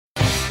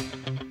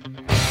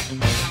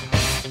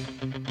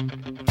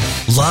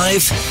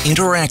Live,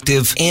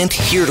 interactive, and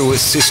here to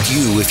assist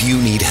you if you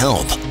need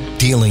help.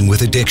 Dealing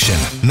with addiction,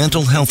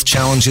 mental health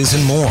challenges,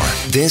 and more.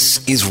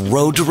 This is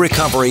Road to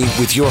Recovery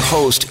with your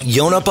host,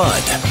 Yonah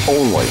Budd,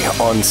 only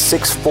on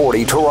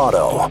 640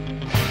 Toronto.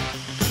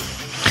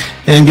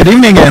 And good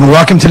evening and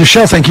welcome to the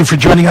show. Thank you for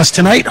joining us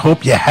tonight.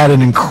 Hope you had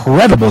an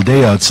incredible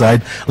day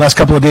outside. Last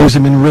couple of days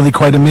have been really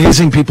quite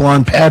amazing. People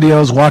on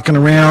patios, walking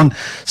around,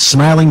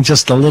 smiling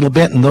just a little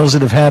bit. And those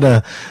that have had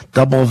a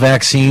double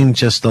vaccine,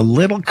 just a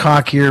little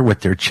cockier with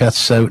their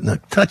chests out and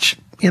a touch,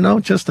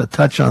 just a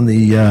touch on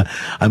the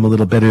I'm a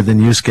little better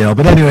than you scale.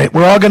 But anyway,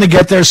 we're all going to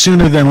get there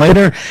sooner than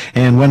later.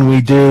 And when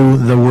we do,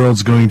 the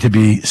world's going to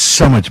be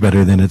so much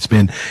better than it's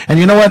been. And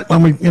you know what?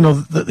 When we,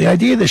 the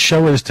idea of this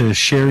show is to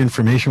share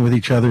information with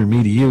each other,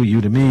 me to you,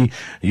 you to me,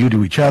 you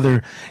to each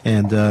other.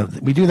 And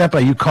we do that by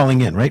you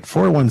calling in, right?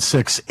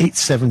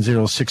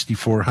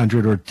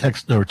 416-870-6400 or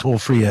text or toll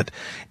free at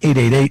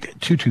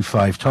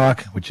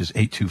 888-225-TALK, which is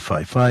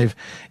 8255,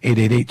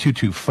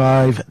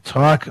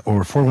 888-225-TALK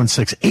or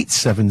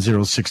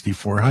 416-870-6400.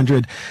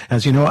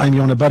 As you know, I'm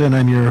Yonah Budd and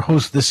I'm your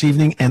host this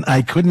evening, and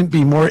I couldn't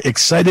be more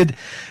excited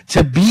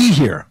to be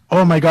here.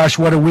 Oh my gosh,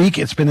 what a week.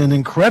 It's been an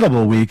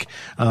incredible week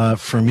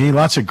for me.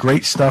 Lots of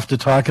great stuff to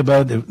talk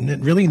about.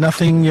 Really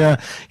nothing,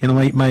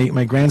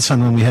 my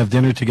grandson, when we have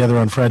dinner together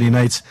on Friday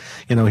nights,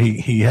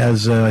 he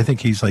has, I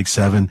think he's like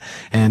 7,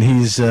 and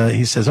he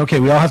says, okay,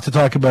 we all have to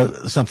talk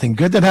about something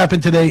good that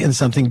happened today and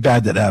something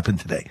bad that happened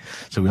today.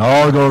 So we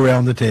all go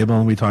around the table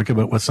and we talk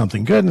about what's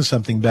something good and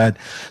something bad.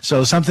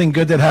 So something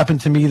good that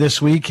happened to me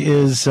this week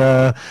is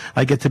I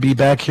get to be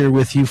back here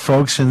with you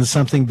folks, and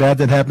something bad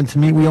that happened to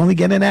me, we only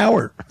get an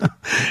hour.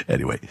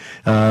 Anyway,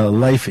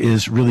 life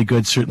is really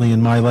good, certainly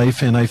in my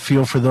life, and I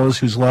feel for those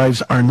whose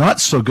lives are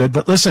not so good.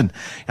 But listen,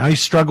 I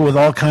struggle with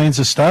all kinds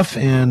of stuff,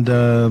 and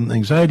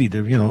anxiety,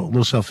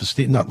 low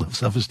self-esteem, not low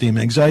self-esteem,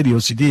 anxiety,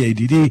 OCD,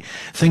 ADD,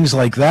 things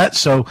like that.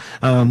 So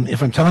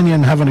if I'm telling you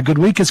I'm having a good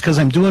week, it's because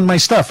I'm doing my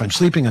stuff. I'm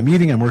sleeping, I'm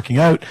eating, I'm working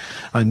out,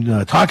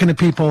 I'm talking to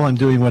people, I'm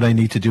doing what I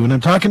need to do, and I'm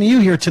talking to you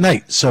here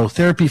tonight. So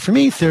therapy for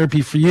me,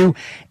 therapy for you.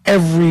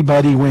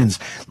 Everybody wins.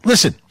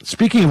 Listen,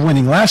 speaking of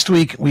winning, last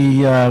week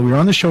we were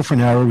on the show for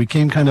an hour. We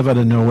came kind of out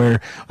of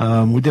nowhere.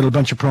 We did a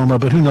bunch of promo,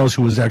 but who knows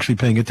who was actually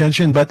paying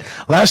attention. But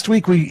last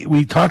week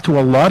we talked to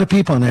a lot of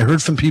people, and I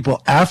heard from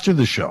people after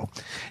the show.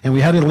 And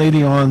we had a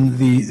lady on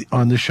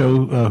the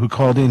show who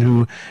called in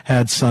who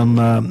had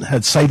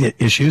had sight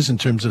issues in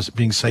terms of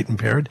being sight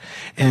impaired,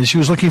 and she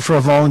was looking for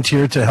a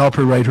volunteer to help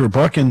her write her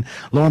book. And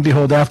lo and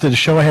behold, after the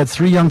show, I had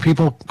 3 young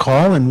people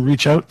call and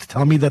reach out to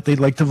tell me that they'd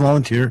like to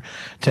volunteer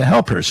to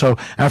help her. So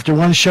after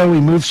one show, we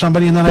moved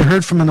somebody, and then I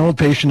heard from an old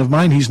patient of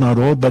mine. He's not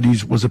old, but he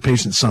was a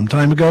patient some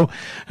time ago,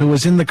 who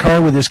was in the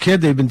car with his kid.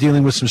 They've been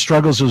dealing with some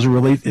struggles that was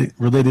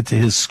related to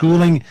his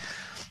schooling.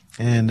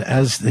 And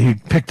as he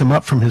picked him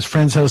up from his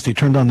friend's house, they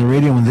turned on the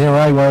radio, and there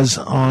I was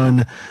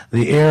on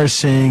the air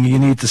saying, you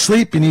need to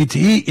sleep, you need to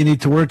eat, you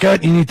need to work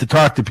out, you need to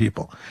talk to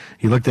people.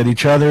 He looked at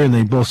each other, and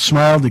they both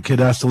smiled. The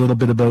kid asked a little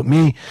bit about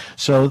me.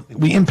 So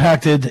we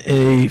impacted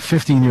a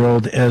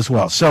 15-year-old as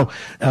well. So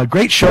a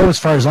great show as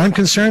far as I'm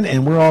concerned,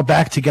 and we're all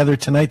back together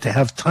tonight to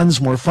have tons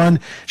more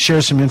fun,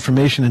 share some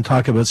information, and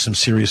talk about some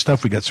serious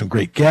stuff. We got some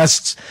great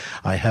guests.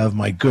 I have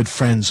my good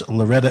friends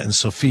Loretta and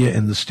Sophia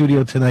in the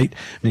studio tonight,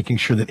 making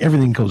sure that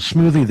everything goes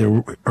smoothly.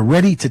 They're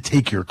ready to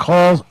take your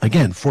calls.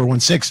 Again,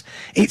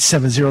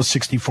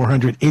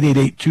 416-870-6400,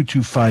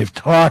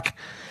 888-225-TALK.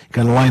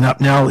 Got to line up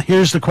now.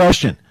 Here's the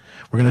question.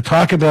 We're going to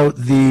talk about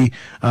the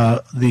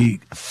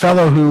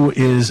fellow who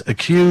is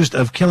accused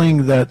of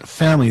killing that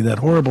family, that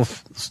horrible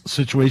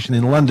situation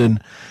in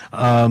London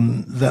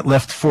that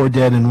left 4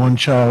 dead and 1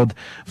 child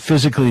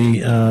physically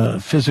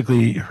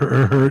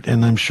hurt,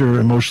 and I'm sure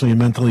emotionally and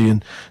mentally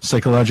and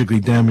psychologically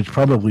damaged,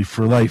 probably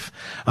for life.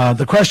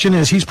 The question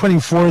is, he's putting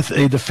forth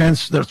a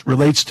defense that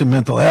relates to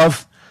mental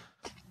health.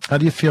 How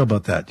do you feel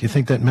about that? Do you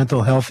think that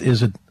mental health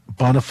is a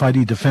bona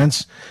fide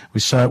defense? We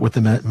saw it with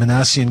the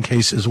Manassian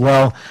case as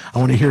well. I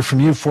want to hear from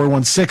you,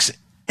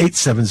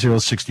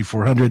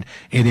 416-870-6400,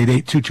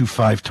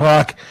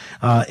 888-225-TALK.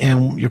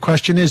 And your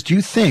question is, do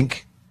you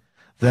think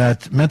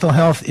that mental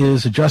health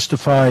is a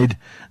justified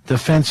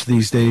defense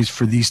these days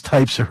for these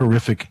types of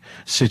horrific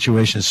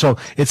situations? So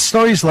it's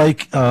stories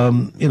like,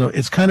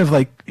 it's kind of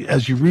like,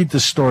 as you read the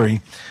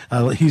story,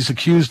 he's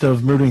accused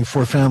of murdering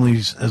 4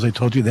 families, as I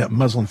told you, that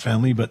Muslim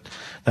family, but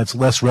that's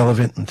less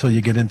relevant until you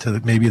get into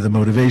maybe the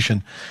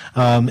motivation.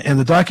 And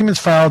the documents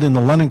filed in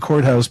the London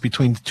courthouse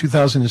between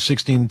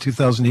 2016 and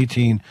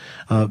 2018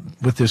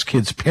 with this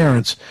kid's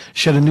parents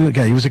shed a new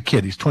guy. He was a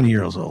kid. He's 20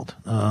 years old.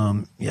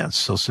 It's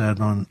so sad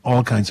on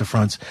all kinds of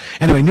fronts. months.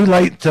 Anyway, new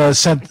light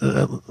sent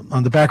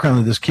on the background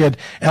of this kid.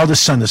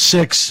 Eldest son is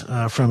 6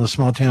 from a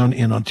small town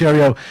in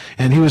Ontario,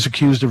 and he was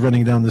accused of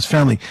running down this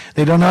family.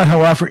 They do not,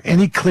 however, offer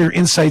any clear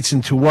insights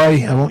into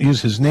why. I won't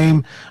use his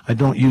name. I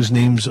don't use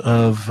names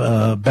of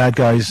bad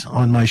guys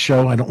on my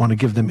show. I don't want to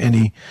give them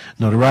any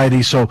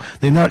notoriety. So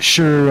they're not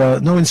sure,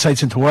 no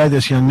insights into why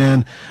this young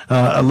man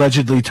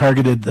allegedly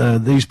targeted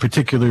these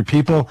particular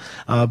people.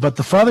 But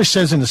the father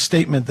says in a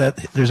statement that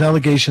there's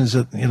allegations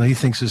that, he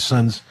thinks his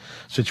son's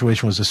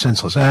situation was a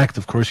senseless act.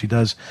 Of course he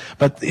does.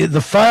 But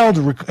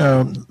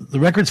the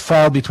records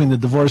filed between the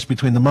divorce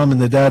between the mom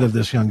and the dad of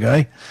this young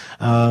guy.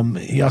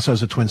 He also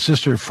has a twin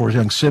sister, 4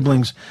 young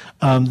siblings.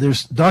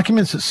 There's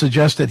documents that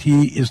suggest that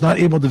he is not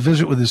able to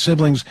visit with his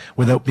siblings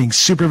without being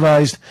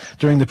supervised.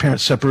 During the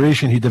parents'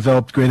 separation, he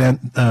developed a great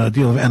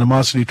deal of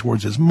animosity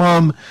towards his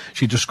mom.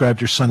 She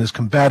described her son as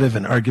combative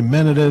and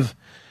argumentative,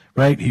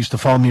 right? He used to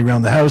follow me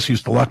around the house. He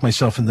used to lock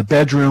myself in the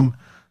bedroom,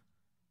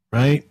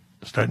 right?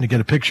 Starting to get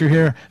a picture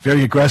here.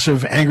 Very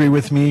aggressive, angry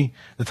with me.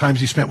 The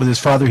times he spent with his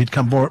father, he'd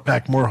come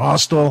back more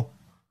hostile.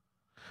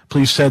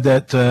 Police said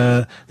that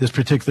this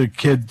particular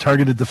kid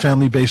targeted the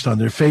family based on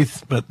their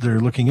faith, but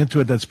they're looking into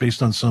it. That's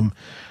based on some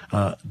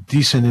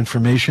decent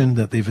information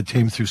that they've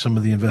obtained through some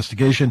of the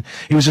investigation.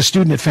 He was a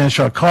student at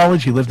Fanshawe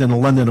College. He lived in a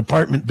London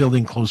apartment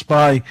building close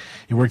by.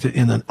 He worked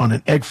on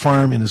an egg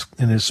farm in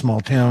his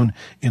small town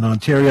in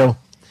Ontario.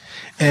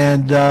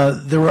 And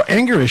there were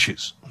anger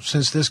issues.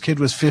 Since this kid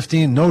was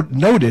 15,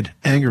 noted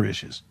anger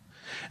issues.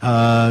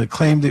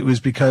 Claimed it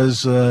was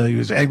because he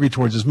was angry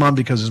towards his mom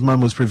because his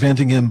mom was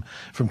preventing him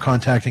from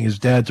contacting his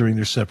dad during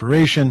their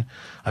separation.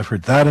 I've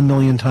heard that a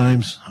million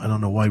times. I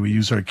don't know why we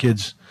use our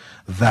kids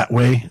that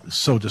way. It's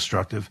so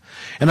destructive.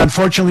 And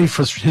unfortunately,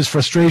 his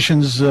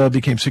frustrations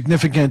became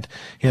significant.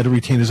 He had to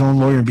retain his own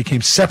lawyer and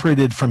became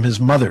separated from his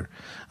mother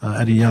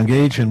at a young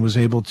age and was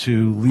able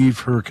to leave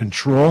her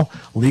control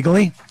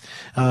legally.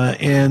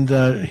 And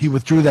he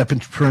withdrew that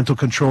parental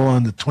control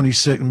on the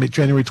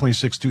January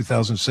 26,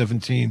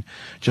 2017,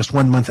 just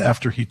 1 month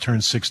after he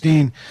turned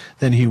 16.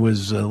 Then he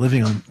was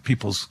living on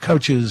people's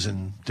couches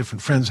and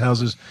different friends'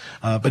 houses.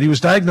 But he was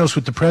diagnosed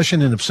with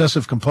depression and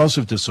obsessive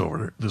compulsive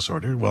disorder.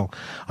 Well,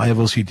 I have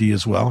OCD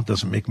as well. It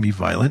doesn't make me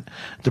violent.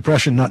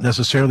 Depression not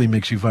necessarily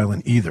makes you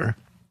violent either.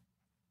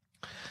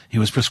 He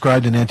was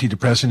prescribed an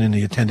antidepressant and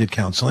he attended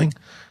counseling.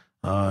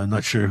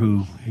 Not sure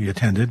who he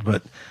attended,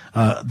 but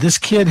this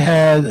kid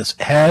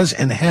has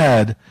and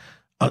had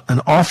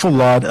an awful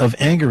lot of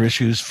anger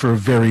issues for a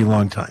very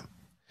long time.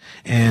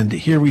 And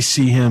here we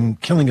see him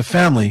killing a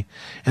family.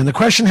 And the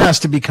question has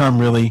to become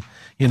really,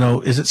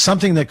 is it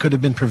something that could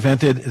have been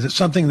prevented? Is it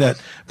something that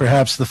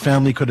perhaps the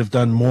family could have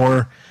done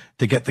more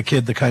to get the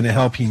kid the kind of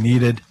help he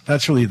needed?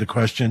 That's really the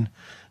question.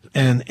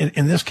 And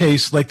in this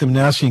case, like the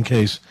Manassian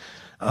case,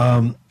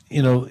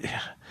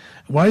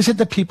 why is it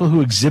that people who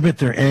exhibit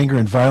their anger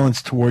and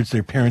violence towards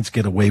their parents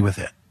get away with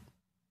it?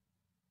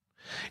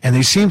 And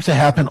they seem to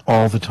happen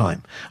all the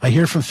time. I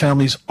hear from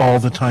families all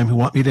the time who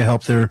want me to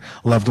help their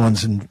loved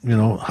ones and,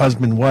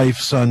 husband, wife,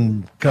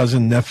 son,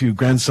 cousin, nephew,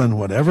 grandson,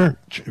 whatever,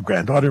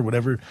 granddaughter,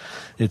 whatever.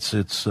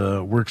 It's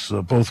works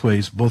both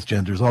ways, both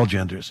genders, all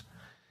genders.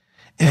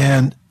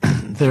 And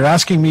they're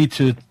asking me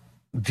to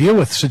deal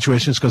with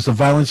situations because the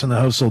violence in the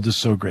household is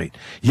so great.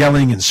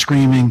 Yelling and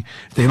screaming.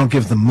 If they don't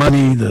give them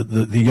money,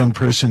 the young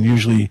person,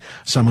 usually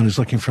someone who's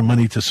looking for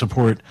money to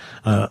support,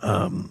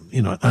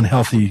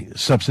 unhealthy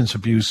substance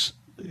abuse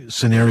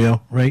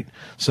scenario, right?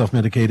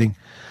 Self-medicating.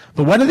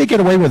 But why do they get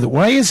away with it?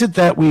 Why is it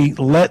that we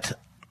let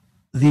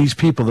these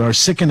people that are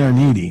sick and are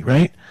needy,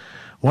 right?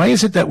 Why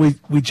is it that we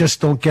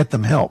just don't get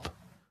them help?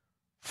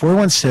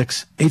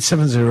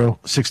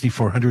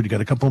 416-870-6400. You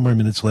got a couple more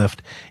minutes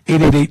left.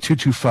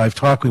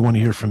 888-225-TALK. We want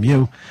to hear from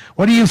you.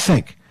 What do you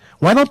think?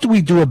 Why don't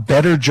we do a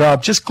better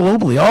job, just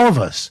globally, all of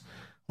us?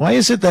 Why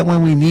is it that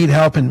when we need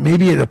help, and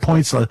maybe it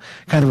points a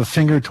kind of a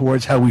finger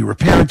towards how we were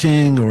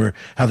parenting or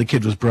how the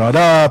kid was brought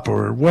up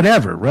or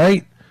whatever,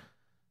 right?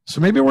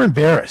 So maybe we're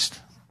embarrassed.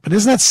 But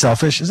isn't that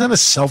selfish? Isn't that a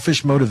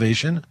selfish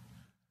motivation?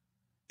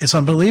 It's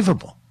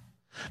unbelievable.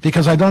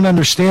 Because I don't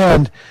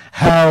understand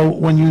how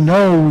when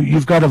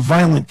you've got a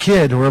violent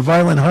kid or a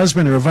violent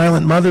husband or a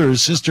violent mother or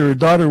sister or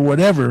daughter or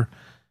whatever,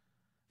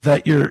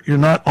 that you're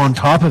not on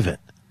top of it.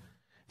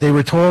 They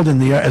were told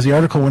as the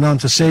article went on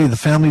to say, the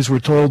families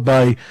were told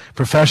by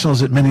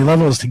professionals at many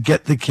levels to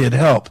get the kid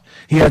help.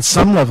 He had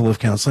some level of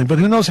counseling, but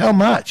who knows how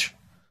much?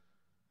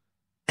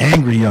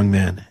 Angry young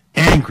man,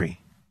 angry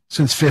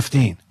since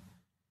 15.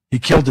 He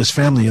killed his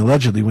family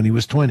allegedly when he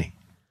was 20.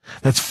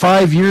 That's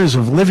 5 years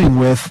of living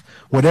with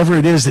whatever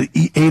it is that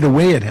ate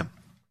away at him.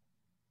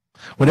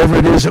 Whatever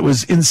it is that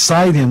was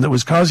inside him that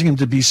was causing him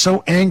to be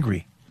so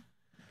angry,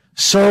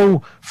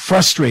 so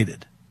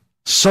frustrated,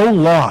 so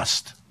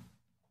lost,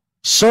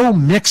 so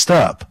mixed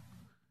up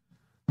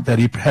that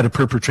he had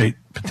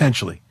to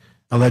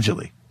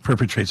allegedly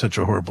perpetrate such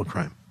a horrible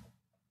crime.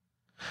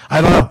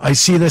 I don't know. I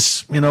see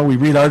this, we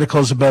read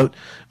articles about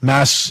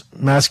mass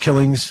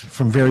killings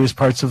from various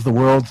parts of the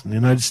world, in the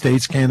United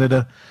States,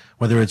 Canada,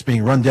 whether it's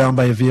being run down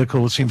by a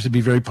vehicle, which seems to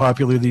be very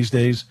popular these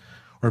days,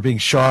 or being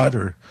shot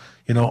or,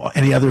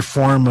 any other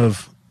form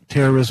of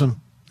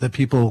terrorism that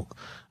people,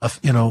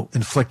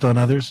 inflict on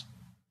others.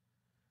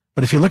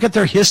 But if you look at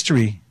their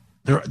history,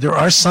 there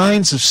are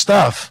signs of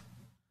stuff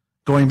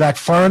going back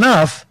far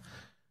enough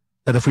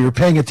that if we were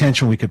paying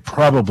attention, we could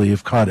probably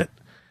have caught it.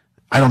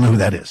 I don't know who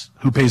that is.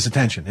 Who pays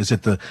attention? Is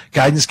it the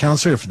guidance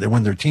counselor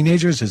when they're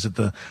teenagers? Is it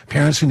the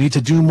parents who need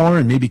to do more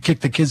and maybe kick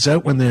the kids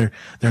out when they're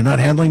not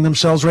handling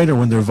themselves right, or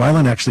when they're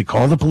violent? Actually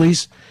call the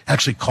police.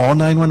 Actually call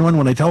 911.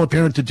 When I tell a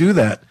parent to do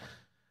that,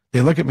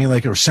 they look at me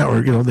like,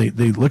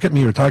 they look at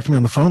me or talk to me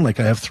on the phone like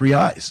I have three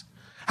eyes.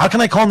 How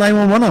can I call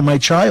 911 on my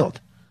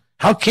child?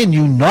 How can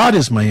you not?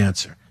 Is my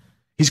answer.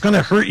 He's going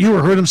to hurt you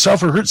or hurt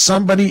himself or hurt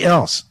somebody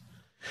else.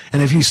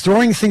 And if he's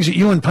throwing things at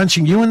you and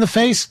punching you in the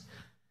face,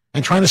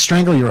 and trying to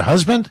strangle your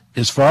husband,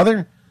 his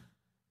father,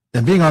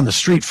 then being on the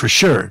street for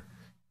sure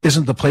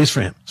isn't the place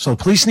for him. So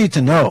police need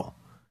to know.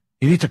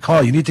 You need to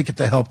call. You need to get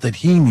the help that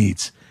he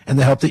needs and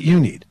the help that you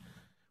need.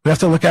 We have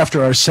to look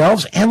after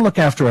ourselves and look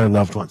after our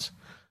loved ones.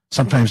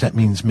 Sometimes that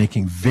means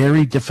making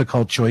very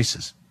difficult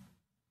choices,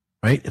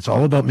 right? It's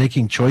all about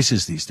making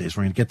choices these days.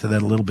 We're going to get to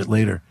that a little bit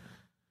later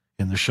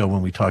in the show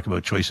when we talk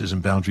about choices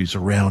and boundaries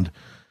around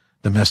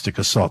domestic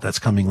assault. That's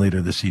coming later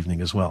this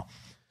evening as well.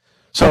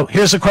 So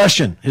here's the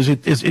question.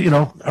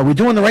 Are we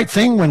doing the right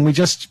thing when we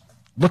just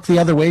look the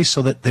other way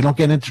so that they don't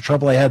get into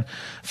trouble? I had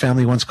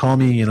family once call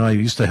me. I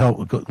used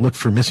to look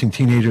for missing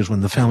teenagers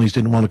when the families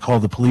didn't want to call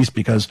the police,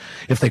 because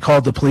if they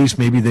called the police,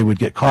 maybe they would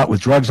get caught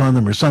with drugs on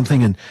them or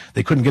something, and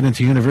they couldn't get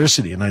into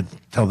university. And I'd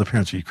tell the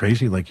parents, are you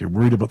crazy? Like, you're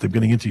worried about them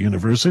getting into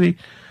university?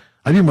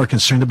 I'd be more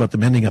concerned about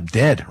them ending up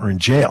dead or in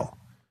jail.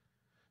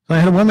 I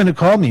had a woman who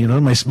called me,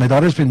 my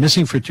daughter's been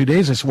missing for 2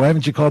 days. I said, why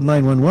haven't you called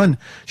 911?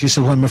 She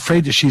said, well, I'm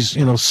afraid that she's,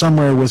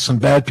 somewhere with some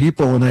bad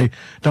people and I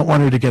don't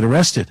want her to get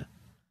arrested.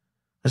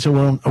 I said,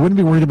 well, I wouldn't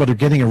be worried about her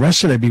getting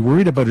arrested. I'd be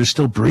worried about her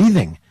still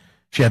breathing.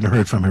 She hadn't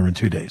heard from her in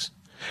 2 days.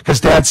 Because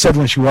Dad said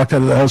when she walked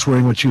out of the house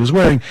wearing what she was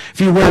wearing, if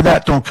you wear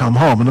that, don't come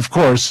home. And of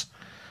course,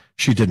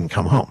 she didn't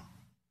come home.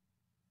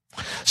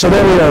 So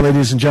there we are,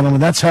 ladies and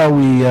gentlemen. That's how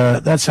we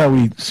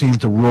seem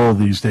to roll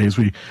these days.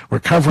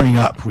 We're covering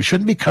up. We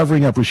shouldn't be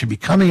covering up. We should be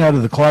coming out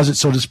of the closet,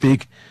 so to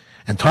speak,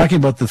 and talking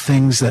about the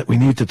things that we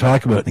need to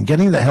talk about and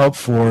getting the help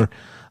for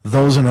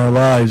those in our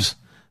lives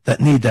that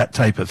need that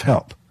type of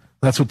help.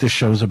 That's what this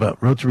show is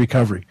about, Road to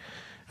Recovery.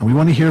 And we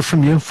want to hear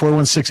from you,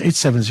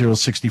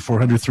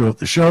 416-870-6400 throughout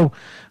the show.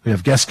 We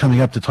have guests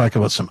coming up to talk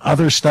about some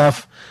other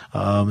stuff.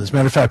 As a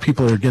matter of fact,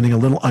 people are getting a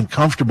little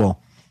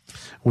uncomfortable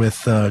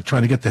with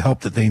trying to get the help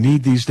that they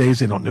need these days.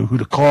 They don't know who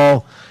to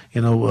call.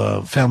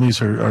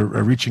 Families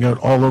are reaching out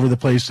all over the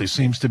place. It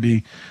seems to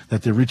be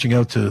that they're reaching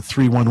out to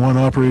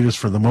 311 operators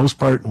for the most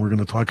part, and we're going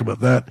to talk about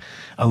that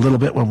a little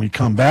bit when we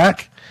come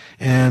back.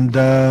 And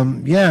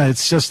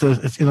it's just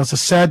it's a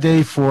sad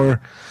day for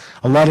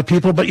a lot of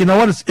people. But you know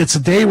what? It's a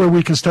day where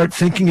we can start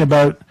thinking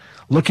about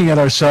looking at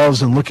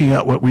ourselves and looking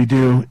at what we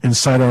do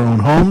inside our own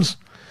homes,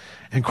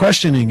 and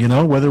questioning,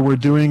 whether we're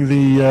doing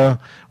the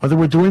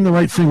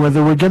right thing,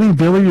 whether we're getting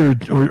Billy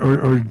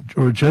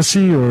or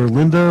Jesse or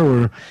Linda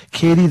or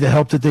Katie the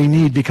help that they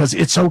need, because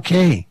it's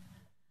okay.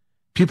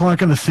 People aren't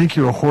going to think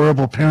you're a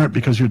horrible parent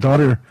because your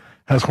daughter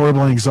has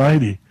horrible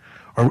anxiety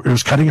or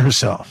is cutting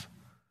herself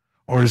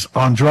or is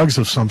on drugs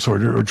of some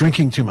sort or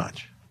drinking too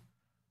much.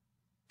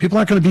 People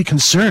aren't going to be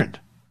concerned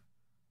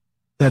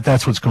that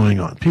that's what's going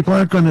on. People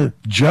aren't going to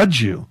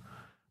judge you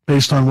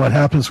based on what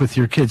happens with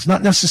your kids.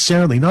 Not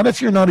necessarily. Not if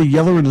you're not a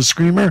yeller and a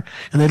screamer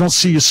and they don't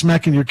see you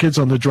smacking your kids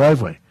on the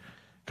driveway.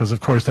 Because,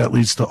 of course, that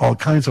leads to all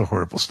kinds of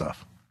horrible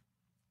stuff.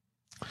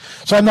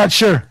 So I'm not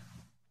sure,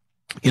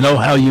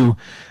 how you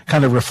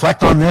kind of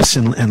reflect on this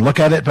and look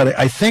at it. But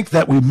I think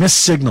that we miss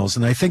signals.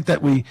 And I think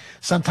that we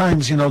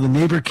sometimes, the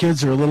neighbor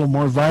kids are a little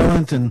more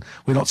violent and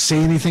we don't say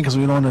anything because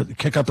we don't want to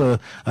kick up a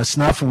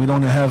snuff and we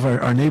don't want to have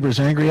our neighbors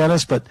angry at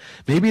us. But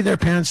maybe their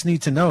parents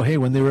need to know, hey,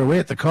 when they were away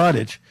at the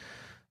cottage,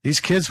 these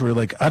kids were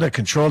like out of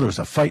control. There was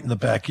a fight in the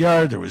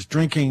backyard. There was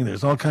drinking.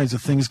 There's all kinds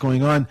of things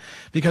going on.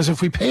 Because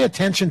if we pay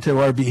attention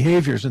to our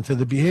behaviors and to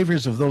the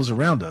behaviors of those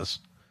around us,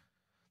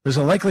 there's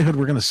a likelihood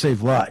we're going to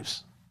save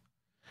lives.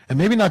 And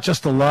maybe not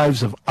just the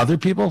lives of other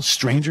people,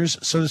 strangers,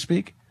 so to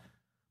speak,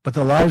 but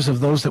the lives of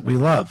those that we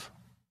love.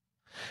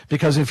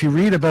 Because if you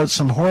read about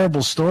some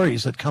horrible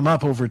stories that come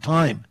up over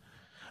time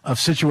of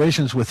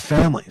situations with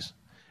families,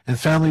 and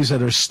families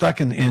that are stuck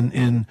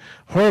in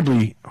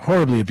horribly,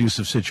 horribly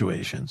abusive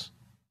situations,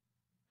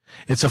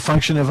 it's a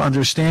function of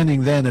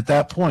understanding then at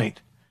that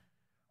point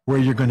where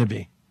you're going to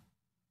be.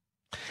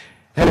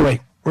 Anyway,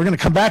 we're going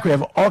to come back. We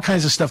have all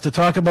kinds of stuff to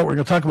talk about. We're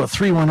going to talk about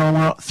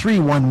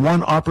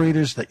 311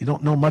 operators that you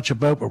don't know much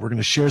about, but we're going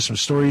to share some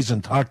stories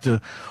and talk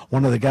to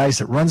one of the guys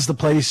that runs the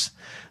place.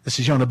 This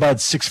is Yonah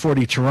Budd,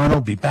 640 Toronto.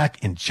 Be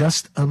back in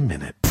just a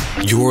minute.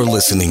 You're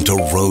listening to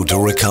Road to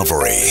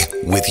Recovery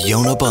with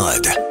Yonah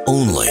Budd,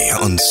 only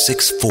on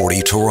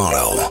 640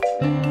 Toronto.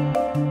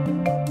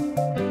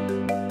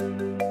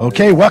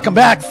 Okay, welcome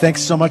back.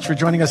 Thanks so much for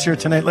joining us here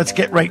tonight. Let's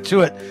get right to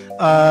it.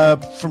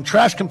 From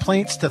trash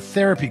complaints to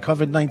therapy,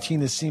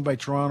 COVID-19 is seen by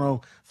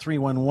Toronto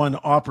 311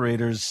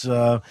 operators.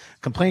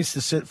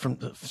 Complaints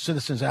from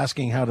citizens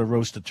asking how to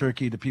roast a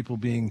turkey, to people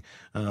being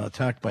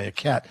attacked by a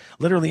cat.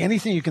 Literally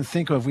anything you can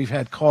think of, we've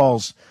had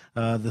calls.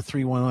 The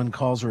 311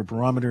 calls are a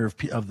barometer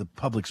of the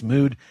public's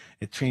mood.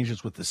 It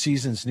changes with the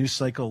season's news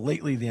cycle.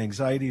 Lately, the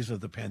anxieties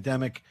of the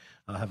pandemic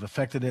have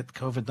affected it.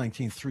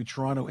 COVID-19 threw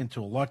Toronto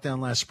into a lockdown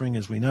last spring,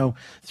 as we know.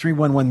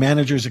 311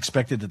 managers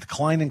expected a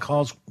decline in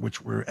calls,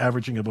 which were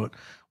averaging about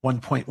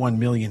 1.1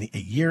 million a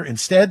year.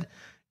 Instead,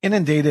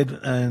 inundated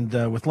and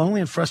with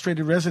lonely and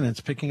frustrated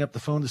residents picking up the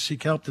phone to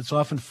seek help that's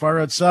often far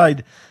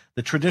outside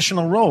the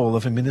traditional role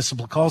of a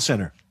municipal call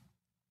center.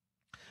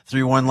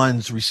 311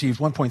 lines received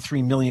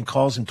 1.3 million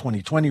calls in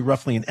 2020,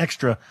 roughly an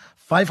extra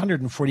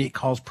 548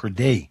 calls per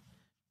day,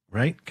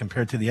 right,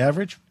 compared to the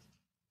average.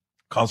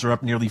 Calls are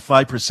up nearly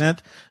 5%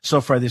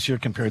 so far this year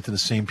compared to the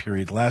same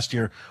period last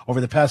year.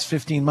 Over the past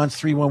 15 months,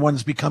 311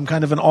 has become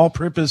kind of an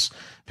all-purpose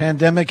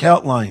pandemic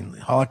helpline.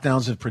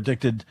 Lockdowns have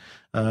predicted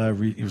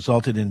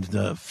resulted in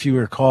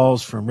fewer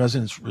calls from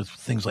residents with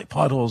things like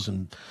potholes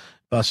and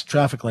bus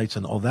traffic lights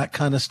and all that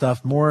kind of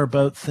stuff. More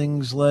about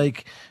things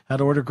like how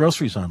to order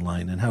groceries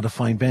online and how to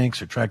find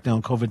banks or track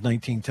down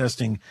COVID-19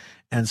 testing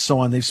and so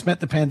on. They've spent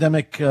the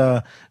pandemic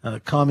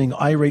calming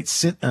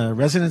irate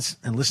residents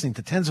and listening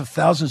to tens of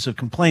thousands of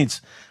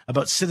complaints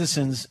about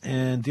citizens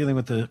and dealing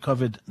with the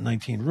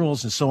COVID-19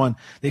 rules and so on.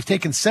 They've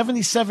taken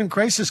 77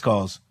 crisis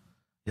calls.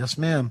 Yes,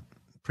 ma'am.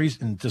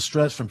 In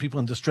distress, from people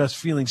in distress,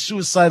 feeling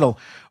suicidal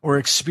or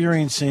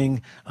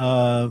experiencing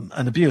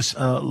an abuse.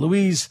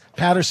 Louise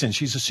Patterson,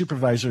 she's a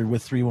supervisor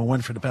with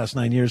 311 for the past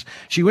 9 years.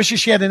 She wishes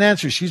she had an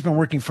answer. She's been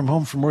working from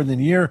home for more than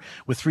a year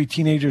with 3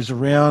 teenagers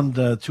around,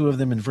 2 of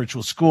them in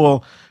virtual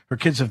school. Her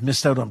kids have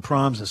missed out on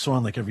proms and so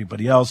on, like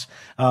everybody else.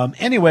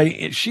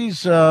 Anyway, she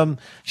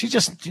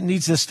just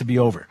needs this to be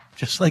over,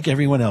 just like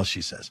everyone else,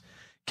 she says.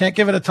 Can't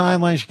give it a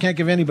timeline. She can't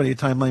give anybody a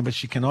timeline, but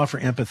she can offer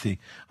empathy.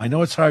 I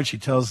know it's hard, she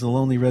tells the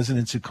lonely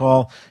residents who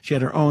call. She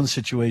had her own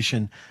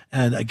situation.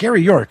 And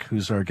Gary York,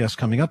 who's our guest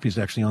coming up, he's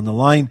actually on the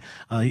line.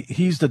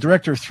 He's the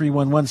director of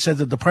 311, said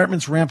the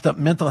department's ramped up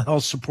mental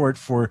health support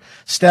for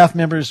staff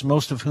members,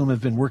 most of whom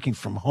have been working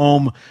from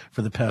home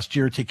for the past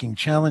year, taking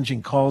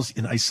challenging calls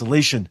in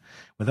isolation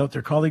without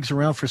their colleagues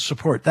around for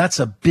support. That's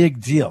a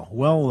big deal.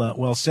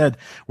 Well said.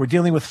 We're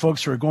dealing with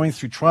folks who are going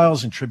through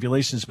trials and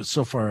tribulations, but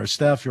so far our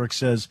staff, York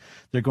says,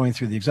 they're going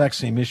through the exact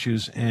same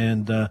issues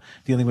and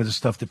dealing with the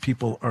stuff that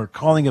people are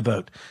calling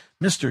about.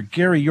 Mr.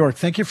 Gary York,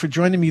 thank you for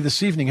joining me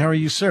this evening. How are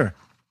you, sir?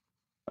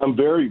 I'm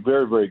very,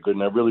 very, very good,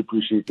 and I really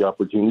appreciate the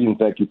opportunity, and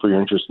thank you for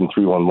your interest in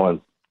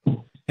 311.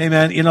 Hey,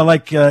 man,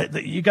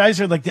 you guys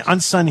are like the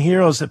unsung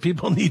heroes that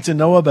people need to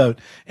know about.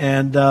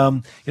 And,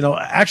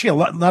 actually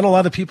not a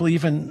lot of people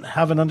even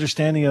have an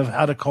understanding of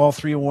how to call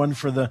 301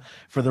 for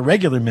the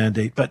regular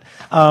mandate. But,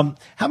 how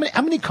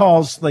many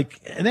calls, like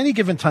at any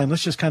given time,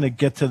 let's just kind of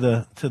get to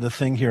the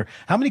thing here.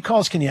 How many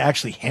calls can you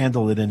actually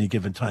handle at any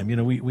given time? You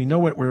know, we know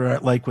what we're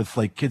at like with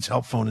like Kids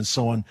Help Phone and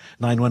so on,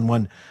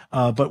 911.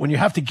 But when you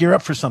have to gear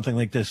up for something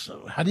like this,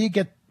 how do you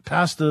get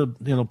past the,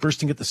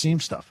 bursting at the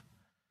seams stuff?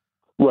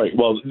 Right.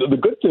 Well, the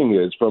good thing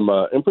is, from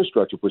an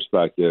infrastructure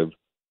perspective,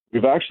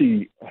 we've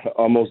actually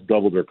almost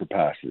doubled our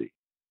capacity.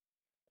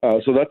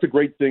 So that's a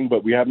great thing,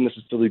 but we haven't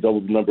necessarily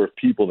doubled the number of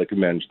people that can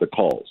manage the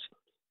calls.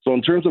 So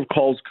in terms of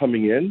calls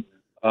coming in,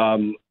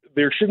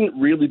 there shouldn't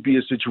really be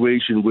a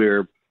situation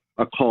where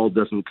a call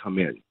doesn't come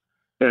in.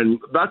 And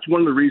that's one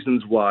of the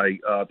reasons why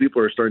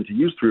people are starting to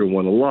use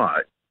 301 a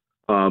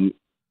lot.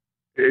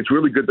 It's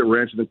really good that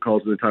we're answering the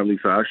calls in a timely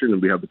fashion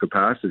and we have the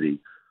capacity.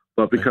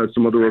 But because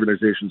some other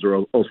organizations are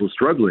also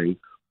struggling,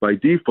 by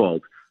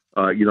default,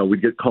 we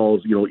get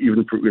calls,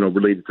 even for,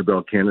 related to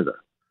Bell Canada.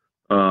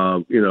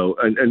 And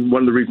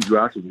one of the reasons you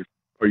asked is,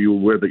 are you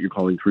aware that you're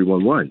calling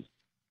 311?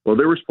 Well,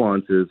 their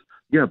response is,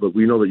 yeah, but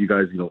we know that you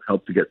guys,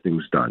 help to get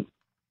things done.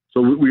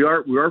 So we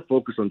are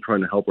focused on trying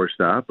to help our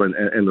staff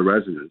and the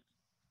residents.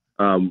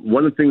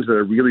 One of the things that I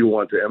really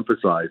want to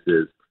emphasize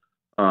is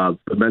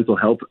the mental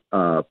health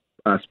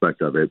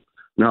aspect of it.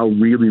 Now,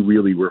 really,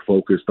 we're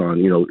focused on,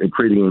 in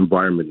creating an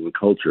environment and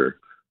culture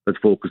that's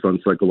focused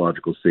on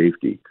psychological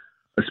safety,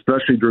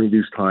 especially during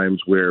these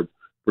times where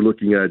we're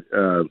looking at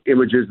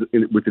images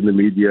within the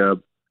media,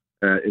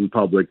 in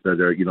public that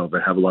are,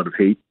 that have a lot of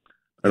hate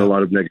and a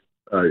lot of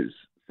negative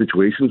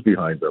situations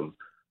behind them.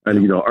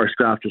 And, our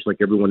staff, just like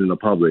everyone in the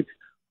public,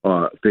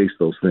 face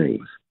those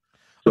things.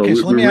 So, okay,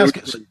 so let me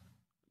ask.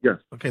 Yes.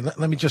 Okay,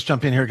 let me just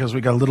jump in here because we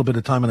got a little bit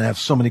of time and I have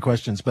so many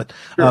questions. But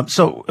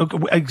sure.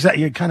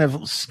 You kind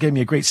of gave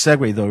me a great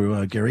segue,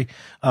 though, Gary.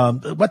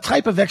 What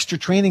type of extra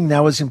training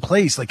now is in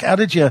place? Like, how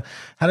did you?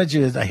 I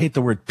hate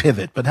the word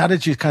pivot, but how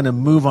did you kind of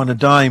move on a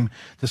dime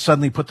to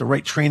suddenly put the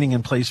right training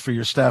in place for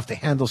your staff to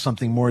handle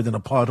something more than a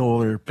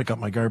pothole or pick up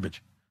my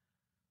garbage?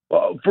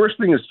 Well, first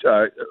thing is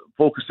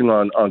focusing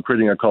on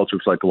creating a culture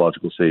of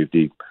psychological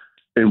safety,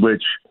 in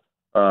which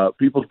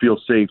people feel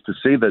safe to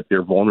say that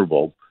they're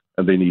vulnerable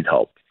and they need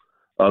help.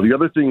 The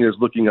other thing is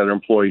looking at our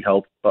employee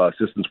health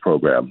assistance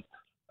program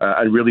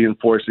and really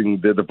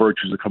enforcing the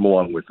virtues that come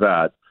along with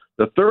that.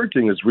 The third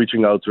thing is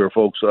reaching out to our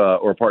folks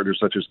or partners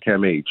such as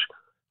CAMH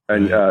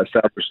and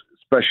establish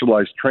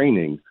specialized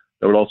training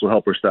that would also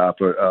help our staff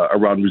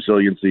around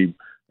resiliency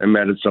and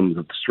manage some of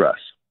the stress.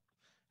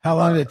 How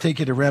long did it take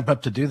you to ramp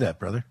up to do that,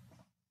 brother?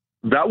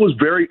 That was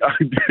very.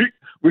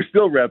 We're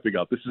still ramping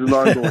up. This is an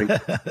ongoing.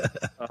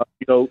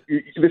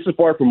 This is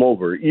far from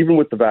over. Even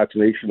with the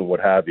vaccination and what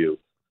have you,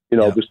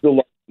 there's still a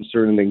lot of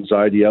concern and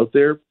anxiety out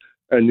there.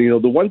 And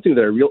the one thing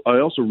that I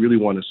also really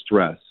want to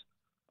stress,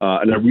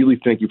 and I really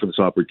thank you for this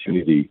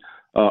opportunity.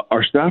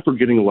 Our staff are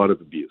getting a lot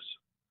of abuse,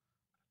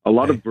 a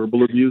lot of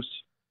verbal abuse.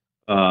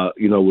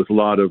 With a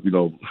lot of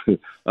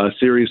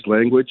serious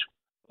language,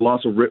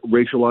 lots of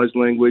racialized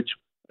language,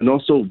 and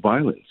also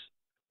violence.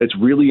 It's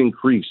really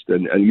increased,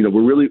 and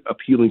we're really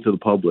appealing to the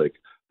public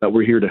that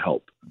we're here to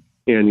help,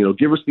 and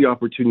give us the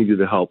opportunity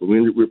to help.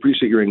 We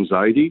appreciate your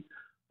anxiety,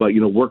 but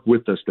work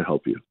with us to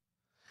help you.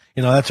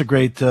 That's a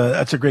great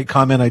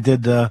comment. I've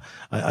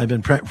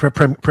been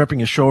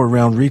prepping a show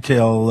around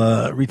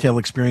retail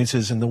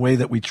experiences and the way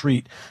that we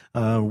treat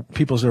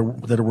people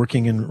that are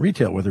working in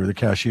retail, whether they're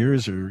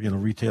cashiers or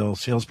retail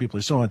salespeople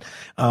or so on.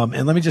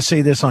 And let me just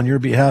say this on your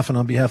behalf and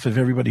on behalf of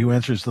everybody who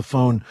answers the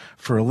phone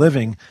for a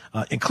living,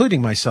 including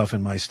myself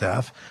and my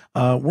staff.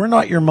 We're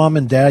not your mom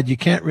and dad. You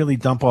can't really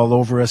dump all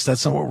over us.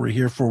 That's not what we're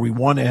here for. We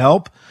want to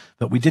help.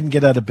 But we didn't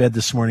get out of bed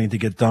this morning to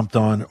get dumped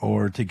on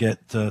or to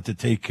get to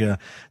take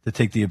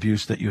the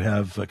abuse that you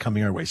have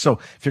coming our way. So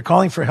if you're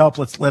calling for help,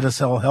 let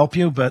us all help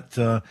you, but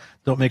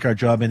don't make our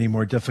job any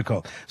more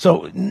difficult.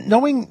 So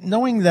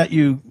knowing that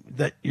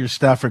your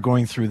staff are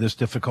going through this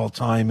difficult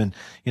time, and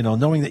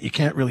knowing that you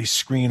can't really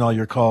screen all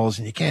your calls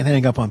and you can't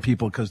hang up on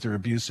people because they're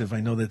abusive. I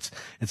know that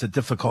it's a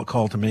difficult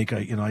call to make.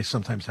 I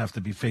sometimes have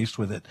to be faced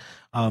with it.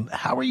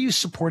 How are you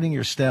supporting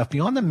your staff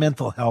beyond the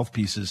mental health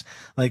pieces?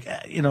 Like,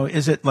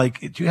 is it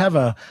like, do you have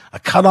a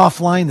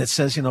cutoff line that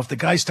says, if the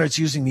guy starts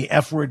using the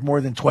F word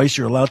more than twice,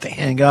 you're allowed to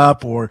hang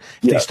up, or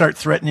if they start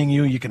threatening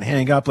you, you can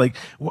hang up? Like,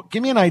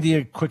 give me an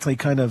idea quickly,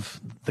 kind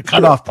of the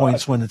cutoff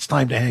points when it's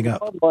time to hang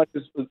up.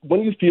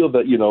 When you feel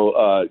that,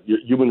 your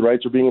human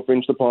rights are being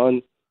infringed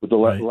upon with the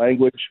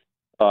language,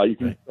 you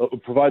can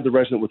provide the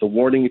resident with a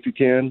warning if you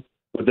can,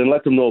 but then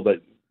let them know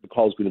that the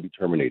call is going to be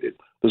terminated.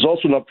 There's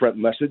also an upfront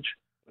message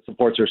that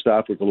supports our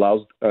staff, which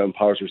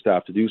empowers our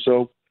staff to do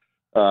so.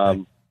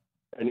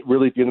 And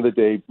really, at the end of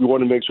the day, we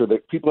want to make sure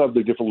that people have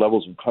their different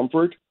levels of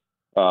comfort.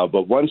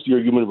 But once your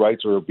human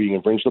rights are being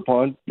infringed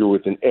upon, you're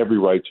within every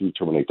right to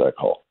terminate that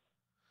call.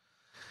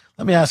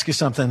 Let me ask you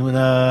something.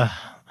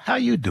 How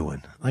you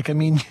doing?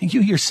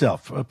 You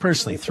yourself,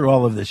 personally, through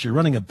all of this, you're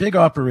running a big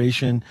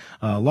operation.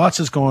 Lots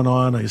is going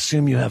on. I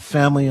assume you have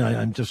family.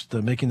 I'm just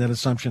making that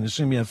assumption. I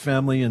assume you have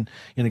family and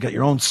got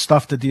your own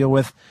stuff to deal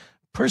with.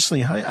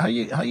 Personally, how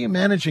you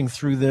managing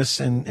through this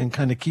and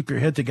kind of keep your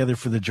head together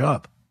for the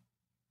job?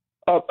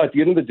 At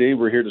the end of the day,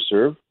 we're here to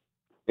serve,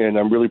 and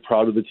I'm really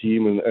proud of the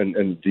team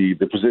and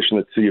the position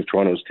that the City of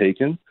Toronto has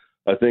taken.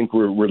 I think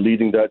we're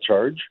leading that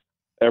charge.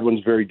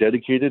 Everyone's very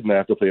dedicated, and I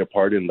have to play a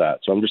part in that.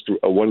 So I'm just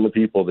one of the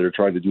people that are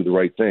trying to do the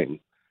right thing,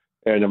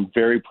 and I'm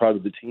very proud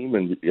of the team.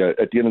 And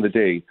at the end of the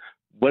day,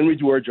 when we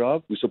do our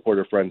job, we support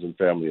our friends and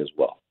family as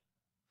well.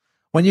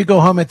 When you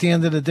go home at the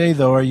end of the day,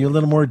 though, are you a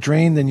little more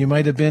drained than you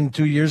might have been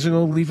 2 years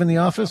ago leaving the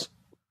office?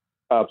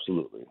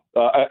 Absolutely,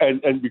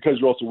 and because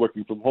you're also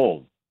working from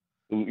home.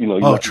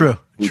 True.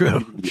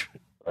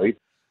 Right.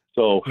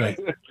 So, right.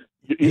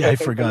 Yeah, I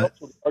forgot.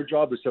 Our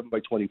job is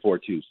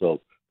 7x24 too, so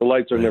the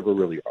lights are never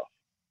really off.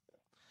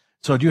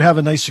 So, do you have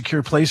a nice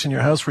secure place in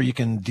your house where you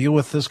can deal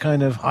with this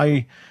kind of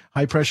high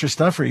pressure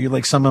stuff, or are you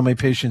like some of my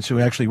patients who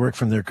actually work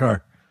from their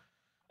car?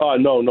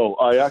 No.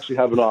 I actually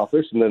have an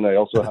office, and then I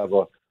also have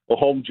a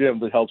home gym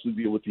that helps me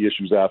deal with the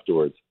issues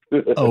afterwards.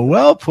 Oh,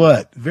 well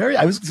put.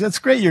 That's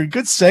great. You're a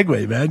good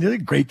segue, man. You're a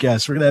great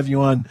guest. We're going to have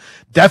you on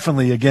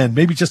definitely again,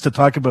 maybe just to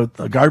talk about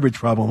a garbage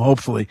problem,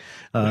 hopefully,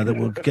 that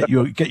will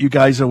get you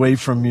guys away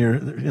from your,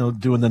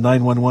 doing the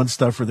 911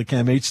 stuff or the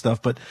CAMH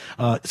stuff. But,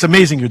 it's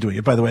amazing you're doing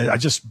it, by the way.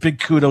 Big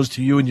kudos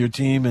to you and your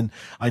team. And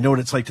I know what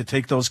it's like to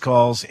take those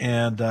calls.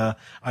 And,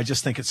 I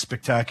just think it's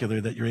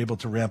spectacular that you're able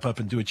to ramp up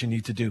and do what you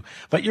need to do.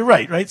 But you're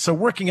right? So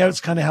working out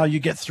is kind of how you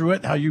get through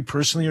it, how you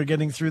personally are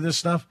getting through this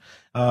stuff.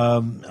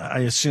 I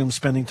assume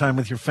spending time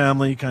with your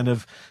family, kind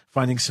of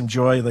finding some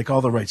joy, like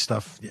all the right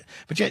stuff.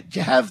 But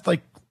you have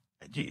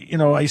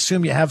I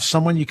assume you have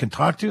someone you can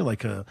talk to,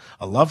 like a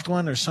loved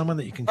one or someone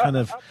that you can kind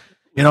of,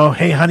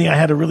 hey, honey, I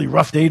had a really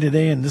rough day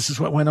today and this is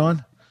what went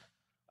on.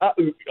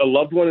 A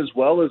loved one, as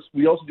well as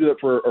we also do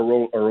that for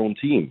our own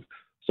team.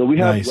 So we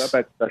have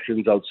WebEx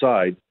sessions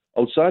outside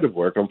of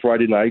work on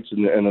Friday nights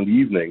and on the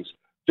evenings,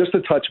 just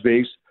to touch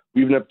base.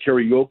 We even have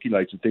karaoke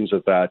nights and things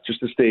like that,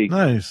 just to stay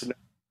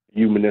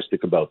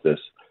humanistic about this,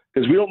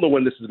 because we don't know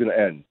when this is going to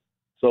end.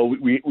 So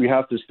we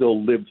have to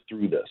still live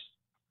through this.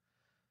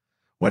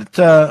 What's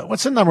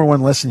the number one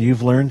lesson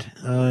you've learned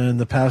in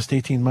the past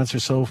 18 months or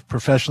so,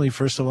 professionally,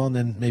 first of all, and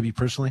then maybe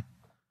personally?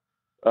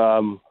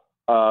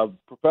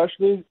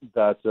 Professionally,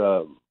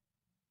 that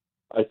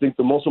I think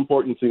the most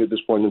important thing at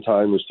this point in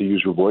time is to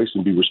use your voice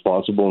and be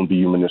responsible and be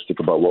humanistic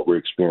about what we're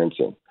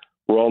experiencing.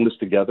 We're all in this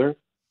together.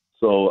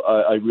 So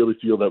I really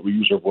feel that we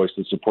use our voice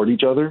to support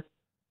each other,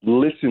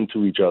 listen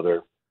to each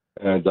other,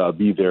 and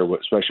be there,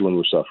 especially when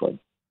we're suffering.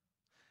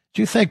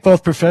 Do you think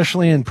both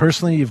professionally and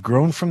personally you've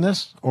grown from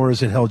this, or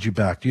has it held you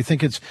back? Do you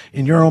think it's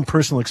in your own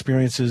personal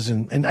experiences,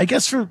 and I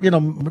guess for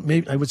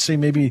maybe, I would say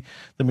maybe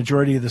the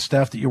majority of the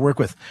staff that you work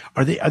with,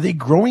 are they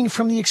growing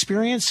from the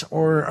experience,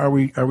 or are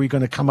we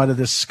going to come out of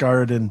this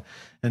scarred and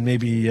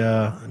maybe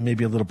a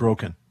little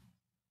broken?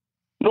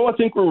 No, I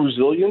think we're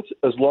resilient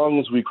as long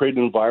as we create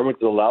an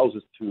environment that allows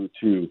us to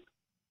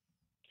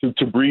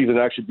breathe and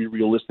actually be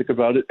realistic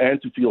about it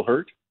and to feel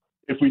hurt.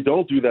 If we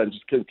don't do that and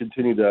just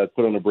continue to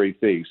put on a brave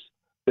face,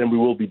 then we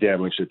will be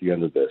damaged at the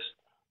end of this.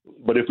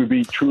 But if we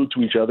be true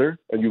to each other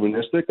and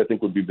humanistic, I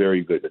think we'll be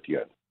very good at the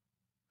end.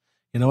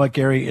 You know what,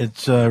 Gary?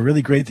 It's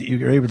really great that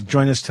you're able to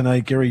join us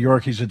tonight. Gary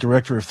York, he's the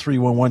director of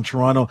 311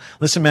 Toronto.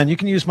 Listen, man, you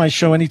can use my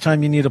show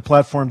anytime you need a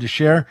platform to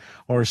share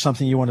or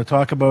something you want to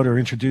talk about or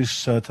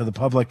introduce to the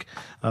public.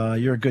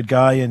 You're a good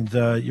guy, and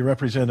you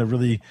represent a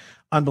really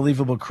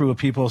unbelievable crew of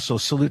people. So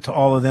salute to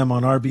all of them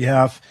on our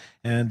behalf.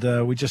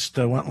 And we just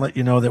want to let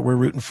you know that we're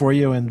rooting for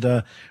you, and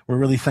we're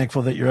really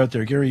thankful that you're out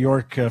there. Gary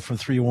York from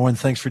 311,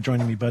 thanks for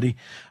joining me, buddy.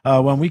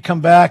 When we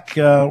come back,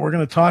 we're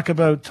going to talk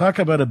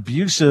about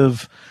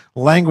abusive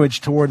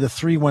language toward the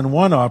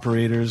 311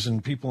 operators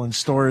and people in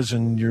stores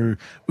and your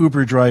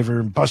Uber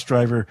driver and bus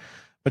driver.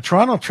 But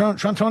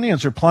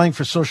Torontonians are applying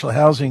for social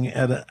housing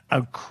at an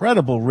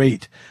incredible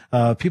rate.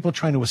 People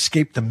trying to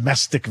escape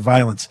domestic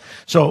violence.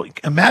 So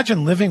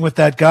imagine living with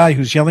that guy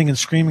who's yelling and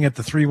screaming at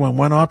the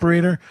 311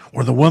 operator,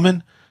 or the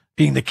woman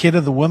being the kid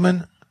of the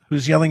woman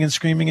who's yelling and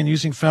screaming and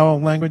using foul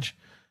language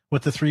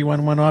with the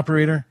 311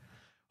 operator.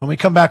 When we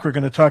come back, we're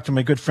going to talk to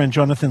my good friend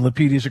Jonathan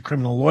Lapide. He's a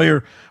criminal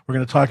lawyer. We're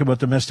going to talk about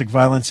domestic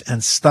violence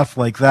and stuff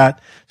like that.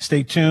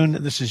 Stay tuned.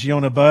 This is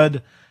Yonah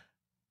Budd,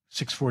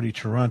 640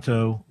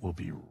 Toronto. We'll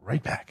be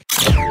right back.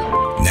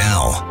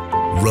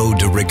 Now, Road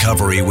to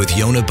Recovery with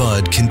Yonah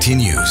Budd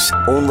continues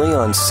only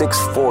on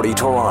 640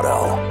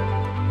 Toronto.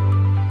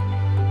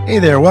 Hey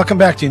there, welcome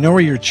back. Do you know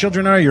where your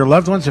children are, your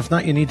loved ones? If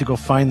not, you need to go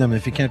find them.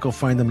 If you can't go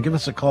find them, give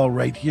us a call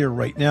right here,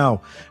 right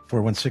now,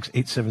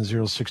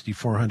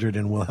 416-870-6400,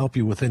 and we'll help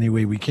you with any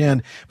way we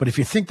can. But if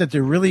you think that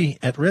they're really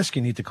at risk,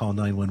 you need to call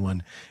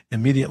 911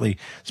 immediately.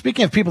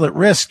 Speaking of people at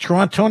risk,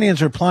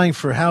 Torontonians are applying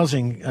for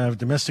housing,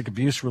 domestic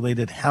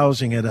abuse-related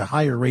housing at a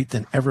higher rate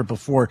than ever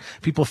before.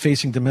 People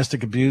facing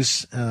domestic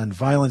abuse and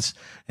violence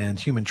and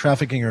human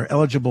trafficking are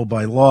eligible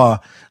by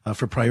law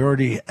for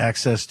priority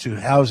access to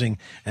housing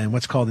and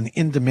what's called an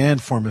in-demand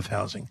form of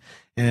housing.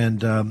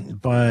 And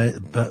by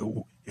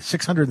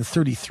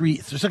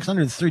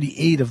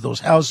 638 of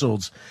those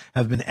households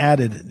have been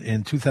added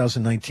in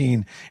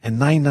 2019, and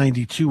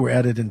 992 were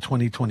added in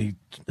 2020,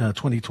 a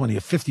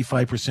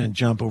 55%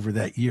 jump over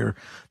that year.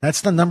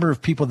 That's the number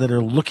of people that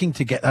are looking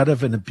to get out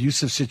of an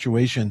abusive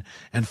situation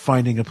and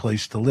finding a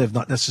place to live,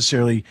 not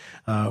necessarily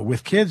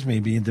with kids,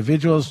 maybe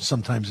individuals.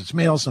 Sometimes it's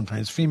male,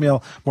 sometimes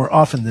female, more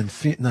often than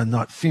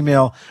not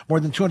female. More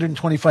than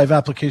 225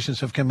 applications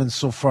have come in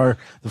so far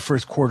the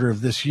first quarter of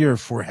this year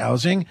for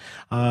housing.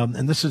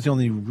 And this is the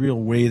only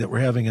real way that we're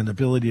having an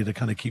ability to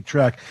kind of keep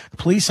track. The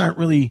police aren't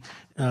really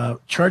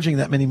charging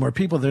that many more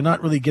people. They're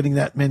not really getting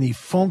that many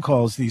phone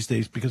calls these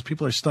days because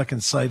people are stuck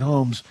inside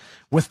homes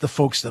with the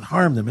folks that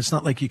harm them. It's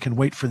not like you can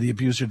wait for the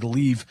abuser to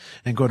leave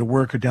and go to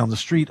work or down the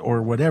street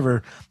or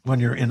whatever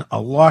when you're in a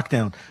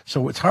lockdown.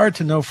 So it's hard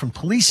to know from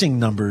policing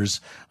numbers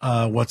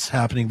what's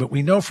happening, but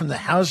we know from the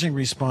housing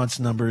response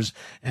numbers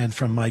and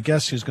from my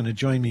guest who's going to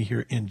join me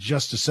here in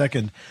just a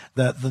second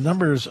that the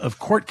numbers of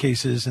court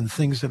cases and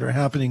things that are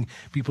happening,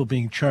 people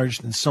being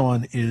charged and so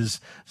on, is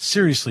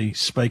seriously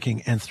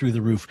spiking and through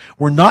the roof.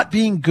 We're not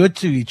being good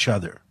to each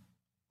other.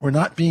 We're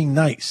not being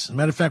nice. As a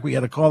matter of fact, we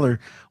had a caller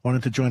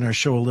wanted to join our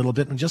show a little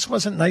bit and just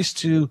wasn't nice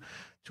to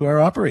our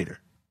operator.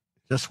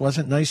 Just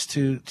wasn't nice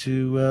to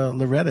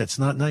Loretta. It's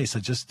not nice.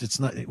 It's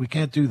not, we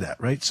can't do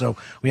that, right? So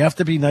we have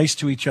to be nice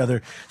to each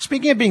other.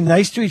 Speaking of being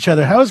nice to each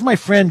other, how is my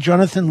friend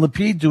Jonathan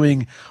Lapide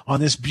doing on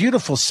this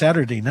beautiful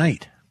Saturday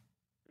night?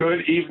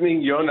 Good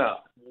evening, Yonah.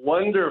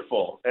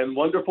 Wonderful, and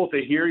wonderful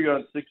to hear you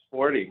on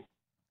 640.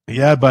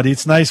 Yeah, buddy,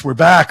 it's nice. We're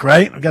back,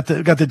 right? We got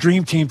the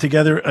dream team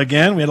together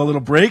again. We had a little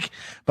break,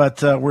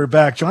 but we're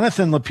back.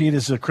 Jonathan Lapide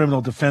is a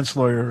criminal defense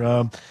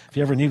lawyer. If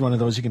you ever need one of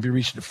those, you can be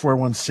reached at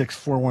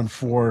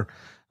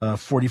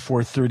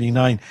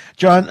 416-414-4439.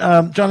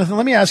 Jonathan,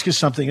 let me ask you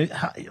something.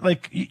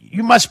 Like,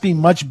 you must be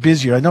much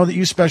busier. I know that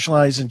you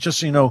specialize in, just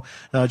so you know,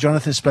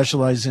 Jonathan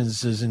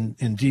specializes in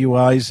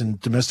DUIs and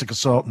domestic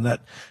assault and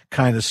that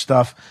kind of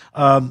stuff.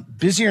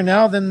 Busier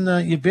now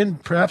than you've been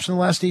perhaps in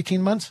the last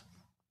 18 months?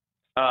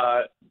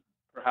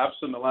 Perhaps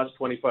in the last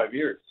 25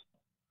 years.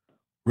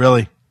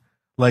 Really?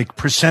 Like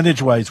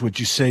percentage-wise, would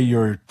you say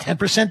you're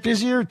 10%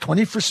 busier,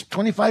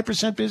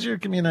 25% busier?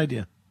 Give me an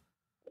idea.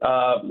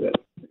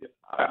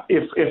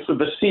 If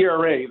the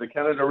CRA, the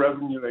Canada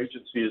Revenue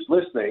Agency, is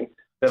listening,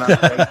 then I'm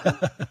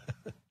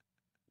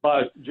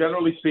but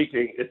generally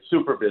speaking, it's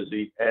super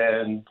busy,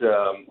 and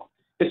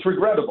it's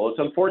regrettable. It's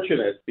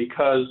unfortunate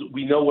because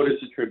we know what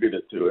it's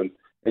attributed to. And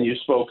and you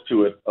spoke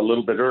to it a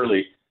little bit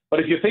early. But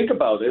if you think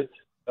about it,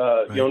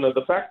 Yona,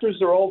 the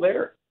factors are all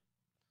there.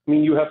 I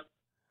mean, you have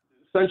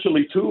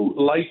essentially two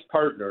life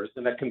partners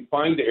in a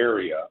confined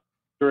area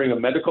during a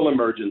medical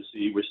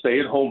emergency with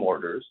stay-at-home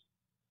orders,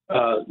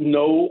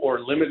 no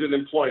or limited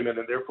employment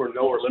and therefore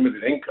no or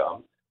limited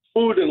income,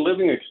 food and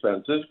living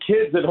expenses,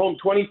 kids at home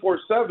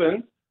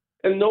 24/7,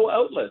 and no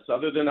outlets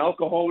other than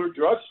alcohol or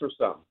drugs for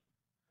some.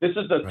 This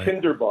is a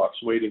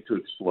tinderbox waiting to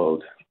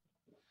explode.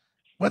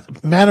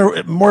 What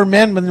matter? More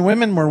men than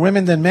women, more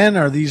women than men?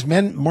 Are these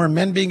more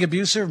men being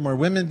abusive, more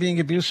women being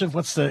abusive?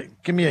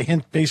 Give me a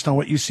hint based on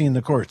what you see in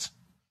the courts.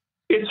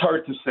 It's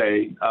hard to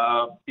say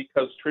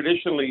because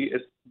traditionally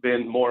it's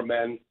been more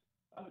men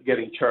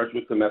getting charged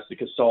with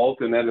domestic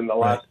assault. And then in the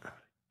last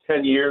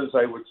 10 years,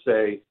 I would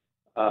say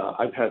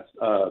I've had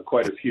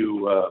quite a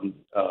few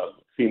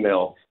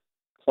female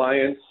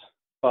clients.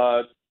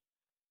 But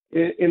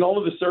in all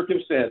of the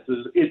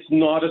circumstances, it's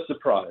not a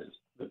surprise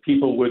that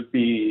people would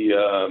be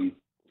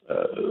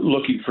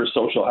looking for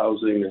social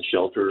housing and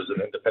shelters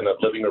and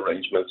independent living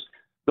arrangements.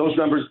 Those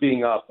numbers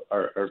being up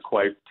are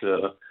quite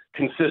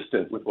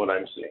consistent with what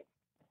I'm seeing.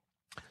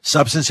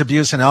 Substance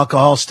abuse and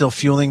alcohol still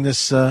fueling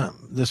this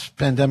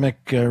pandemic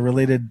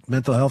related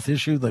mental health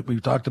issue that we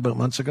talked about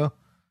months ago?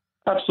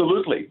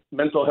 Absolutely.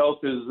 Mental health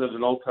is at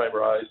an all-time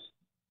rise.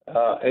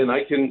 And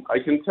I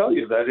can tell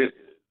you that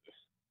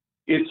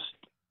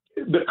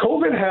the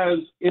COVID has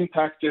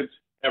impacted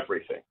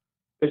everything.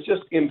 It's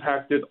just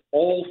impacted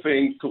all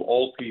things to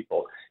all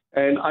people.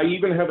 And I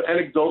even have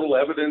anecdotal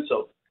evidence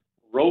of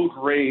road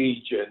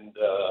rage, and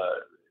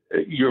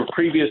your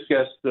previous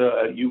guest,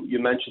 you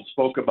mentioned,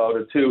 spoke about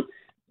it too.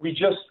 We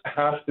just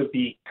have to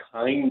be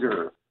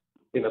kinder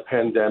in a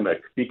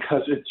pandemic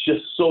because it's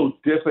just so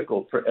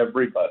difficult for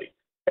everybody.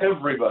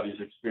 Everybody's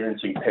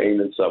experiencing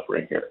pain and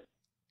suffering here.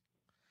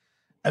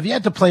 Have you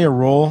had to play a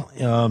role,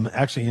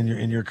 actually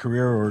in your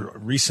career or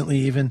recently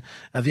even?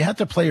 Have you had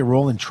to play a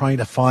role in trying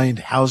to find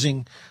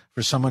housing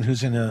for someone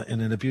who's in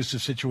an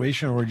abusive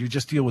situation, or do you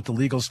just deal with the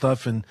legal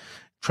stuff and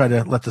try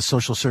to let the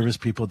social service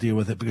people deal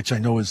with it, which I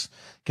know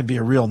can be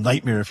a real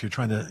nightmare if you're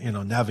trying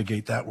to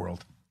navigate that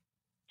world?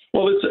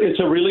 Well, it's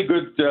a really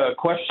good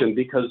question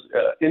because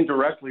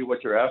indirectly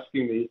what you're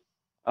asking me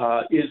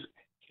is,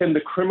 can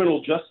the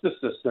criminal justice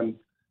system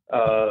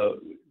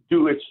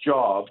do its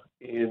job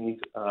in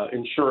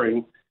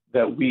ensuring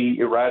that we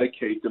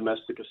eradicate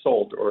domestic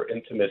assault or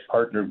intimate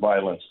partner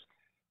violence?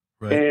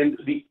 Right. And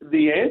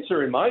the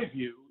answer, in my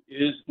view,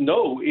 is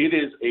no. It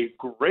is a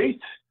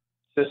great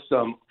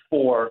system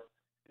for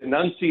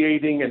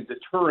denunciating and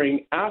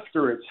deterring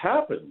after it's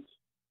happened.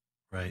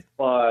 Right.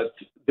 But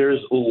there's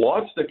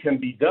lots that can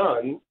be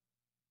done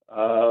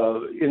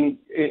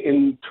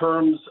in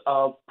terms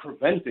of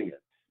preventing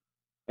it.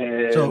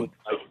 And so,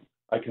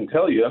 I can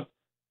tell you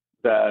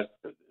that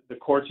the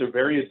courts are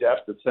very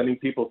adept at sending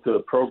people to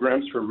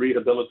programs for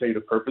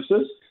rehabilitative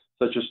purposes,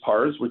 such as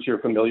PARS, which you're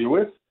familiar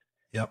with.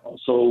 Yep.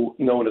 Also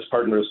known as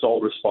Partner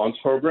Assault Response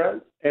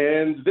Program.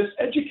 And this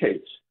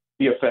educates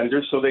the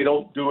offenders so they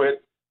don't do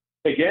it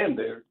again.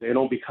 They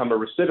don't become a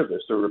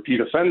recidivist or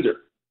repeat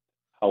offender.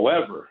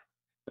 However,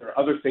 there are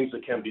other things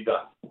that can be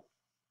done.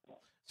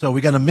 So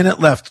we got a minute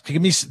left.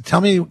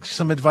 Tell me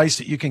some advice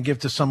that you can give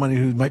to someone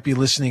who might be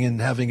listening and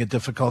having a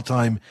difficult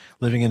time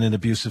living in an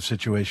abusive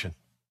situation.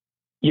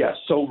 Yes.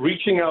 So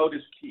reaching out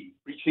is key.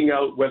 Reaching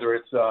out, whether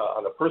it's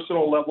on a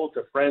personal level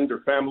to friend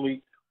or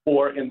family,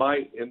 or in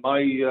my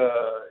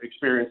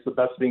experience, the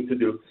best thing to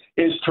do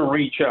is to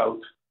reach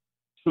out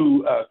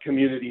to a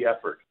community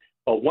effort.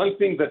 But one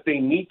thing that they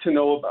need to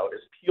know about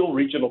is Peel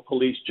Regional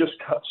Police just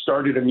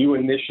started a new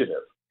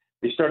initiative.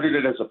 They started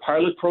it as a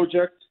pilot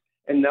project,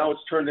 and now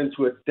it's turned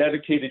into a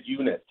dedicated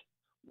unit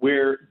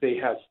where they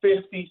have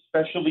 50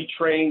 specially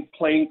trained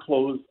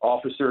plainclothes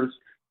officers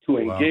to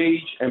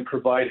engage and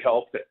provide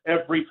help to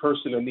every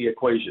person in the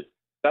equation.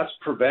 That's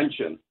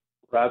prevention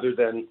rather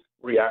than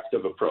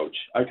reactive approach.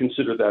 I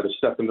consider that a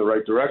step in the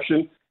right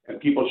direction, and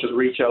people should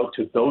reach out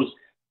to those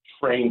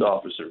trained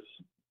officers.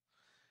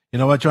 You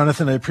know what,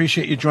 Jonathan, I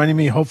appreciate you joining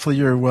me. Hopefully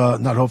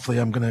not hopefully,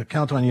 I'm going to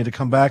count on you to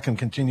come back and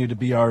continue to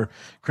be our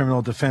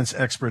criminal defense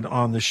expert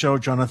on the show.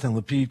 Jonathan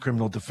Lapide,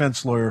 criminal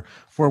defense lawyer,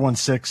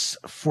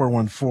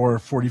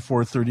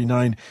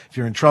 416-414-4439. If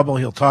you're in trouble,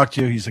 he'll talk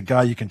to you. He's a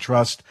guy you can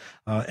trust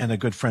and a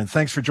good friend.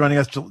 Thanks for joining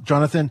us,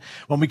 Jonathan.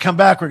 When we come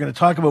back, we're going to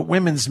talk about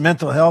women's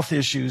mental health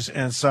issues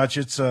and such.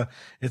 It's a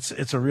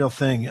real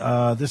thing.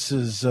 This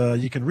is,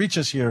 you can reach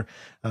us here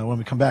when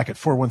we come back at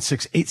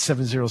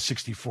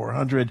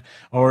 416-870-6400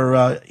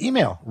 or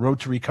email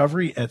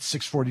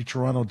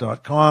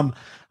roadtorecovery@640toronto.com.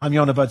 I'm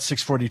Yona Budd,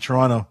 640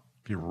 Toronto.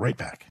 Be right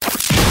back.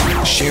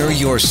 Share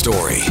your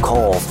story.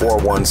 Call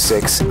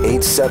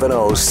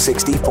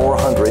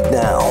 416-870-6400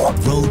 now.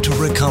 Road to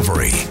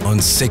Recovery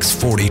on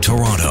 640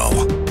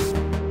 Toronto.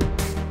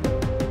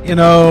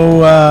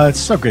 It's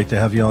so great to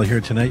have you all here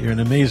tonight. You're an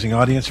amazing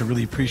audience. I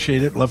really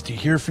appreciate it. Love to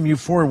hear from you.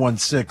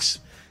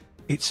 416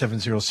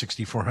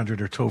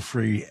 870-6400 or toll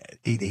free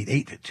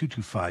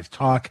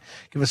 888-225-TALK.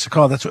 Give us a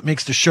call. That's what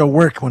makes the show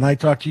work. When I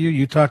talk to you,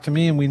 you talk to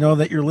me, and we know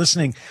that you're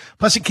listening.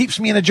 Plus, it keeps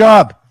me in a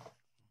job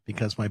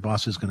because my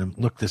boss is going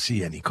to look to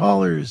see any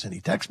callers, any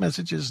text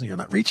messages, and you're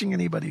not reaching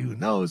anybody. Who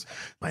knows?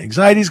 My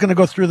anxiety is going to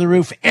go through the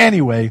roof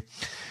anyway.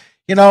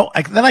 Then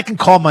I can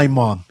call my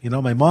mom.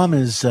 My mom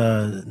is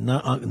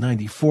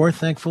 94,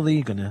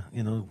 thankfully,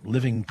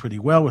 living pretty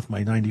well with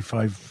my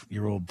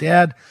 95-year-old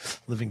dad,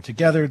 living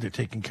together. They're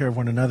taking care of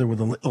one another with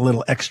a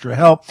little extra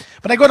help.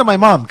 But I go to my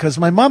mom because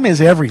my mom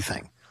is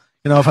everything.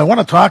 If I want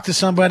to talk to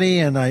somebody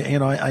and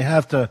I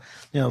have to,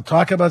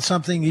 talk about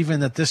something,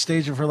 even at this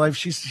stage of her life,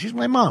 she's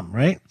my mom,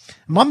 right?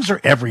 Moms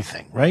are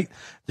everything, right?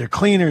 They're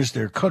cleaners,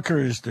 they're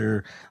cookers,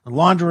 they're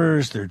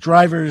launderers, they're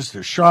drivers,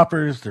 they're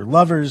shoppers, they're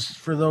lovers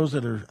for those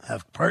that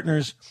have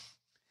partners.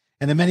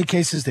 And in many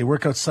cases, they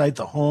work outside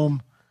the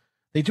home.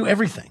 They do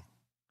everything.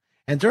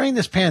 And during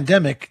this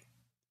pandemic,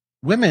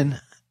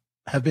 women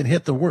have been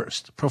hit the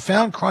worst.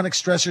 Profound chronic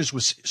stressors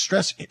with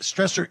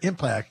stressor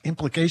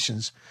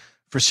implications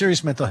for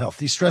serious mental health.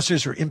 These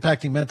stressors are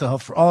impacting mental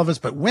health for all of us,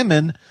 but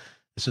women,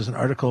 this is an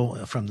article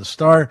from the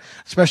Star,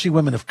 especially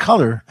women of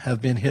color, have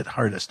been hit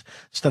hardest.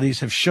 Studies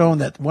have shown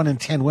that 1 in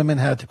 10 women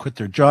had to quit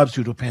their jobs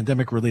due to a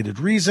pandemic-related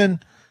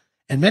reason,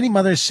 and many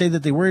mothers say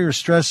that they worry or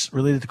stress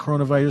related to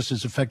coronavirus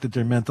has affected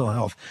their mental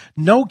health.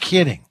 No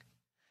kidding.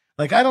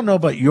 I don't know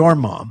about your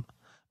mom,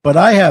 but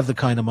I have the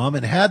kind of mom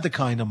and had the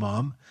kind of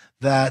mom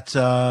that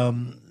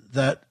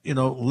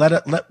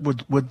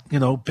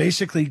would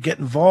basically get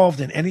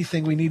involved in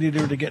anything we needed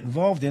her to get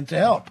involved in to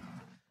help,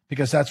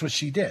 because that's what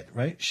she did,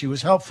 right? She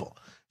was helpful.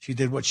 She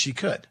did what she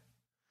could.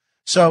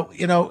 So,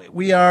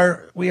 we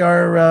are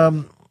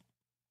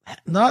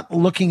not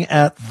looking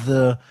at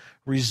the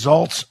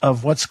results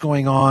of what's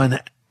going on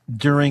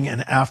during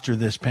and after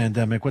this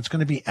pandemic. What's going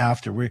to be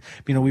after? We've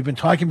been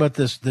talking about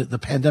this, the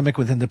pandemic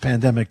within the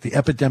pandemic, the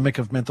epidemic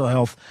of mental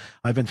health.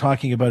 I've been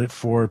talking about it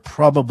for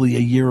probably a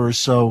year or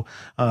so,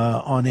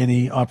 on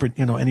any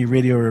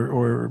radio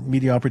or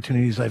media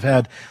opportunities I've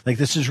had.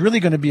 This is really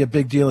going to be a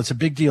big deal. It's a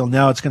big deal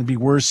now. It's going to be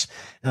worse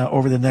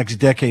over the next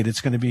decade.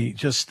 It's going to be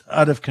just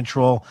out of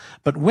control.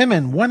 But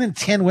women, 1 in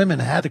 10 women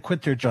had to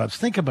quit their jobs.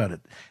 Think about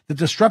it. The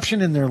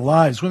disruption in their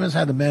lives. Women's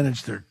had to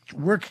manage their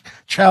work,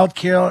 child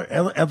care,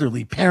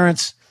 elderly parents.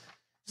 It's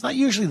not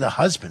usually the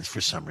husbands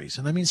for some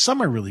reason.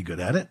 Some are really good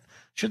at it.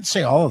 Shouldn't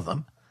say all of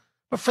them.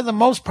 But for the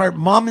most part,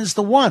 mom is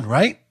the one,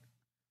 right?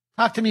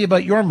 Talk to me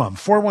about your mom.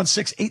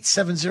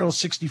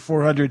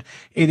 416-870-6400,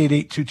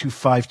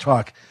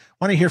 888-225-TALK.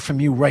 Want to hear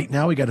from you right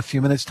now. We got a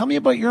few minutes. Tell me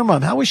about your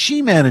mom. How is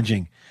she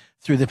managing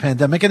through the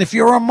pandemic? And if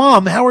you're a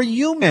mom, how are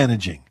you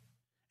managing?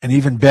 And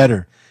even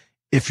better,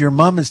 if your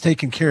mom is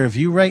taking care of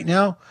you right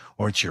now,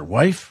 or it's your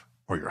wife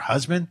or your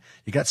husband,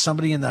 you got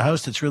somebody in the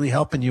house that's really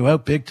helping you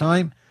out big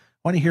time, I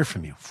want to hear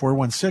from you.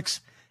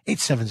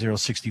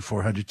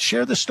 416-870-6400.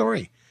 Share the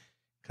story,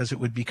 because it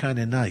would be kind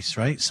of nice,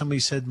 right? Somebody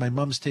said, my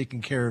mom's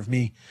taking care of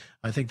me.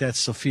 I think that's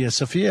Sophia.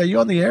 Sophia, are you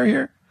on the air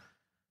here?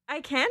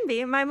 I can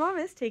be. My mom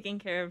is taking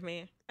care of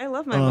me. I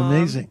love my mom.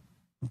 Amazing.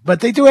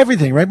 But they do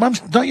everything, right? Moms,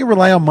 don't you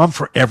rely on mom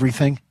for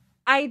everything?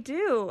 I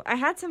do. I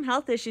had some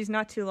health issues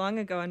not too long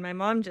ago, and my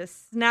mom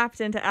just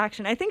snapped into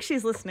action. I think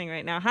she's listening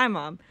right now. Hi,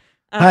 Mom.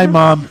 Hi,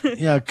 Mom.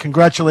 Yeah,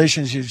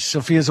 congratulations.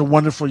 Sophia's a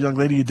wonderful young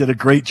lady. You did a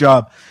great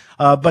job.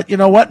 But you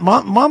know what?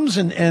 Moms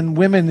and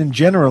women in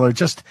general are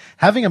just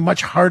having a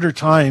much harder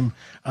time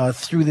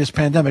through this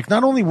pandemic.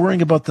 Not only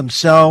worrying about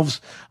themselves,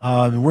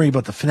 worrying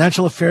about the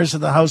financial affairs of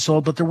the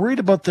household, but they're worried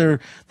about their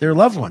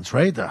loved ones,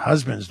 right? Their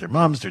husbands, their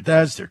moms, their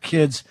dads, their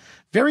kids.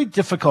 Very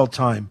difficult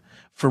time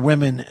for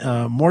women,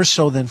 more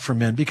so than for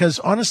men. Because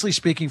honestly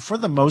speaking, for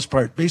the most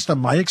part, based on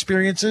my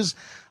experiences,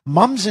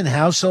 moms in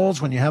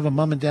households, when you have a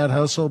mom and dad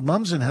household,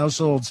 moms in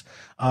households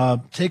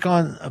take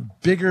on a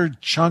bigger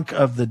chunk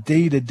of the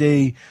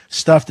day-to-day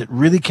stuff that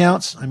really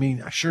counts.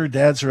 Sure,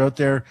 dads are out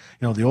there,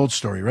 the old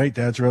story, right?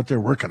 Dads are out there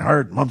working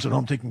hard, mom's at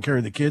home taking care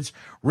of the kids.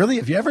 Really?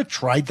 Have you ever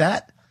tried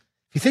that?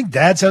 If you think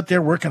dad's out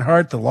there working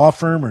hard at the law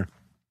firm or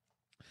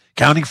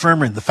accounting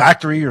firm or in the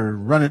factory or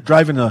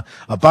driving a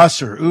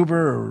bus or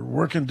Uber or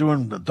working,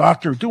 doing the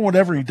doctor, doing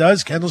whatever he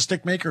does,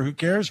 candlestick maker, who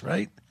cares,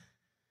 right?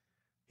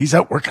 He's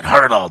out working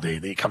hard all day.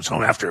 Then he comes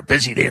home after a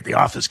busy day at the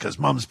office because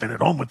mom's been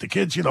at home with the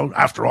kids.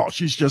 After all,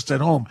 she's just at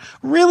home.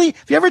 Really?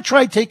 Have you ever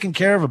tried taking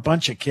care of a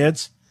bunch of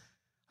kids?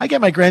 I get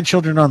my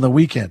grandchildren on the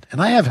weekend,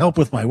 and I have help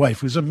with my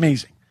wife, who's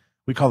amazing.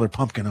 We call her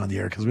Pumpkin on the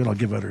air because we don't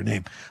give out her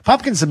name.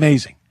 Pumpkin's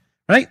amazing,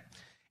 right?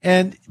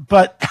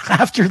 But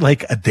after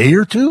like a day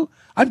or two,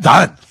 I'm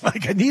done.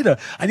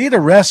 I need a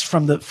rest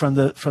from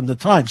the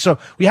time. So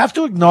we have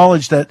to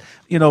acknowledge that,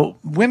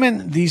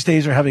 women these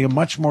days are having a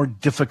much more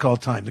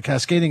difficult time. The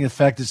cascading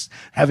effect is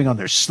having on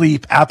their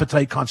sleep,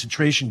 appetite,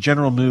 concentration,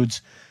 general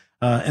moods.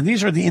 And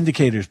these are the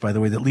indicators, by the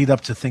way, that lead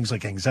up to things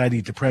like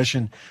anxiety,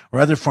 depression, or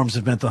other forms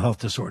of mental health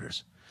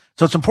disorders.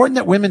 So it's important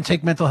that women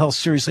take mental health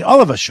seriously.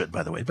 All of us should,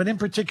 by the way. But in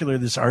particular,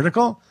 this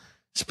article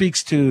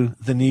speaks to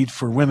the need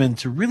for women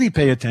to really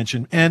pay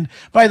attention. And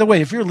by the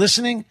way, if you're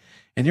listening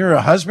and you're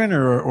a husband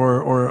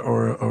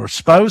or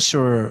spouse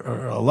or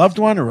a loved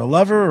one or a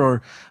lover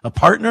or a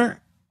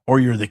partner, or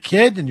you're the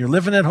kid and you're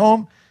living at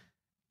home,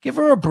 give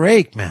her a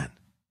break, man,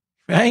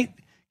 right?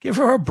 Give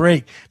her a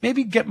break.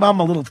 Maybe get mom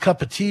a little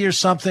cup of tea or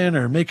something,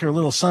 or make her a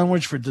little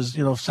sandwich for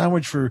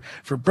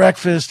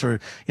breakfast,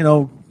 or,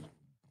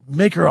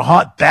 make her a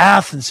hot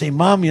bath and say,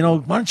 Mom,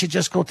 why don't you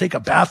just go take a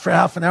bath for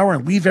half an hour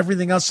and leave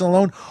everything else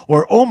alone?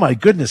 Or, oh my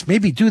goodness,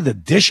 maybe do the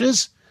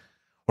dishes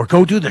or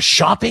go do the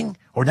shopping,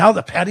 or now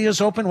the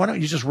patio's open. Why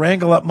don't you just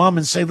wrangle up mom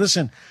and say,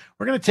 listen,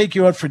 we're going to take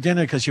you out for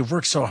dinner because you've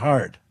worked so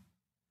hard.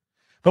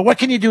 But what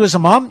can you do as a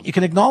mom? You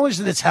can acknowledge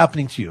that it's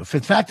happening to you. If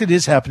in fact it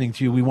is happening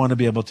to you, we want to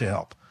be able to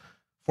help.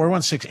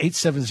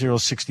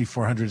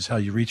 416-870-6400 is how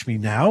you reach me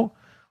now,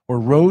 or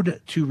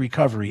road to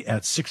recovery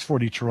at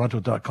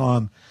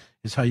 640toronto.com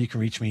is how you can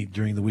reach me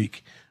during the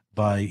week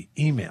by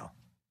email.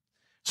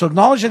 So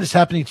acknowledge that it's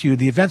happening to you.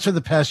 The events of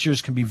the past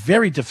years can be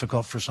very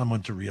difficult for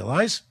someone to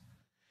realize.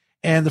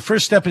 And the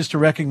first step is to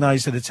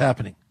recognize that it's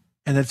happening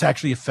and that it's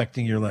actually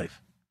affecting your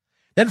life.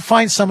 Then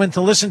find someone to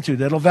listen to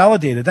that'll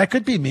validate it. That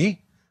could be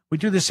me. We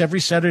do this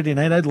every Saturday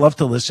night. I'd love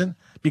to listen.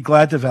 Be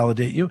glad to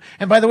validate you.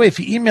 And by the way, if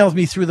you email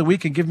me through the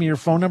week and give me your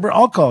phone number,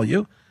 I'll call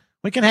you.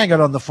 We can hang out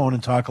on the phone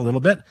and talk a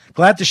little bit.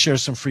 Glad to share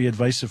some free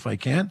advice if I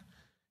can.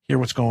 Hear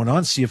what's going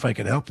on. See if I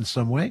can help in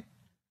some way.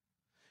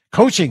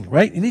 Coaching,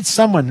 right? You need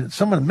someone,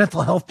 a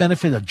mental health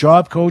benefit, a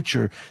job coach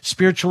or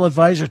spiritual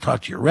advisor.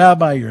 Talk to your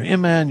rabbi, your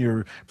imam,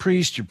 your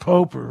priest, your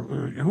pope,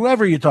 or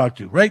whoever you talk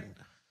to, right?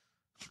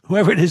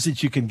 Whoever it is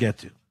that you can get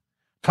to.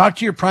 Talk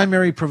to your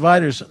primary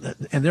providers,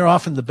 and they're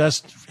often the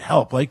best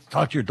help. Like,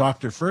 talk to your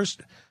doctor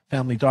first.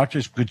 Family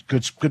doctors,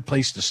 good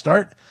place to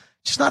start.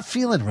 Just not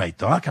feeling right,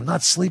 doc. I'm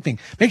not sleeping.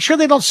 Make sure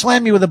they don't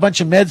slam you with a bunch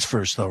of meds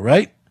first, though,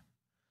 right?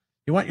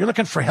 You're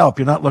looking for help.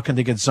 You're not looking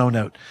to get zoned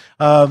out.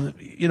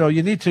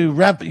 You need to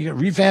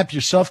revamp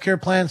your self-care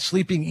plan,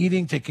 sleeping,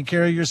 eating, taking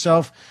care of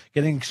yourself,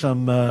 getting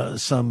some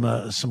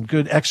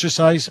good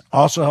exercise,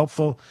 also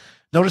helpful.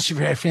 Notice if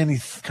you have any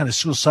kind of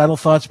suicidal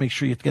thoughts, make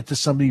sure you get to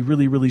somebody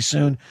really, really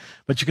soon.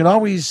 But you can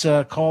always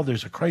call.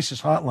 There's a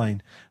crisis hotline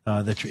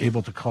that you're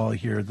able to call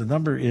here. The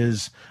number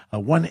is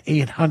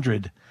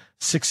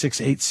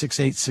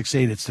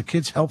 1-800-668-6868. It's the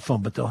kids' help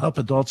phone, but they'll help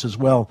adults as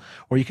well.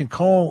 Or you can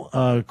call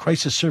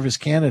Crisis Service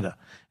Canada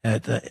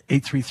at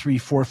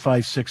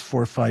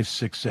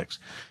 833-456-4566.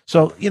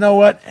 So you know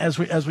what? As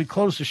we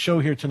close the show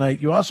here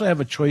tonight, you also have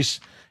a choice.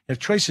 You have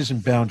choices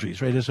and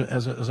boundaries, right? As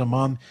a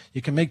mom,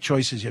 you can make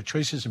choices. You have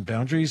choices and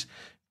boundaries.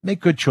 Make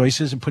good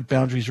choices and put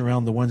boundaries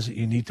around the ones that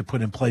you need to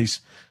put in place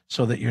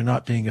so that you're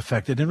not being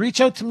affected. And reach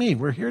out to me.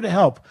 We're here to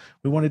help.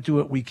 We want to do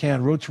what we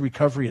can. Road to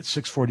recovery at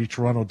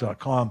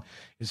 640toronto.com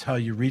is how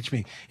you reach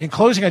me. In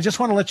closing, I just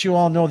want to let you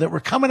all know that we're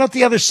coming out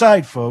the other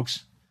side,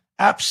 folks.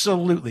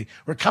 Absolutely.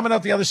 We're coming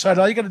out the other side.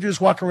 All you got to do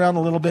is walk around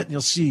a little bit and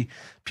you'll see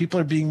people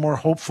are being more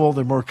hopeful.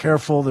 They're more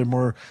careful. They're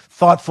more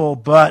thoughtful,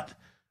 but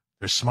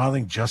they're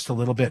smiling just a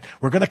little bit.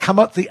 We're going to come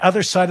out the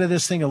other side of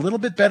this thing a little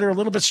bit better, a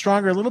little bit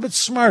stronger, a little bit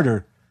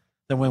smarter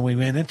than when we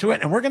went into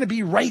it. And we're going to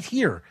be right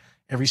here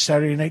every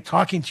Saturday night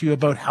talking to you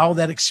about how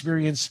that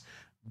experience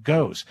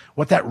goes,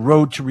 what that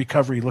road to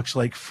recovery looks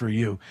like for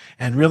you.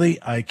 And really,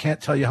 I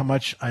can't tell you how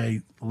much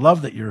I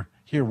love that you're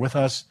here with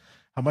us,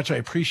 how much I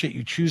appreciate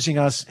you choosing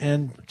us.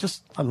 And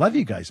just, I love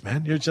you guys,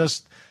 man. You're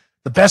just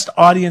the best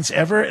audience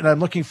ever, and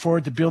I'm looking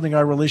forward to building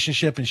our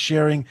relationship and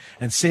sharing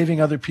and saving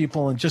other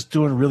people and just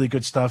doing really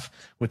good stuff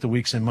with the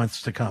weeks and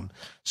months to come.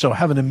 So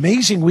have an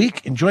amazing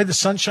week. Enjoy the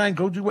sunshine.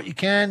 Go do what you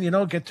can.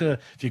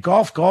 If you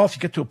golf. You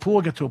get to a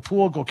pool,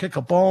 go kick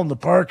a ball in the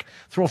park,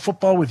 throw a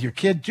football with your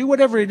kid. Do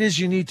whatever it is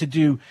you need to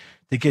do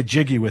to get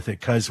jiggy with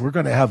it, because we're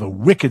going to have a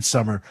wicked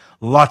summer.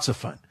 Lots of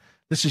fun.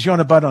 This is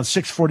Yonah Budd on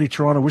 640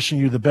 Toronto, wishing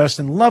you the best,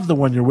 and love the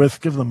one you're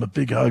with. Give them a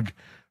big hug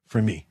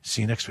for me.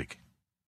 See you next week.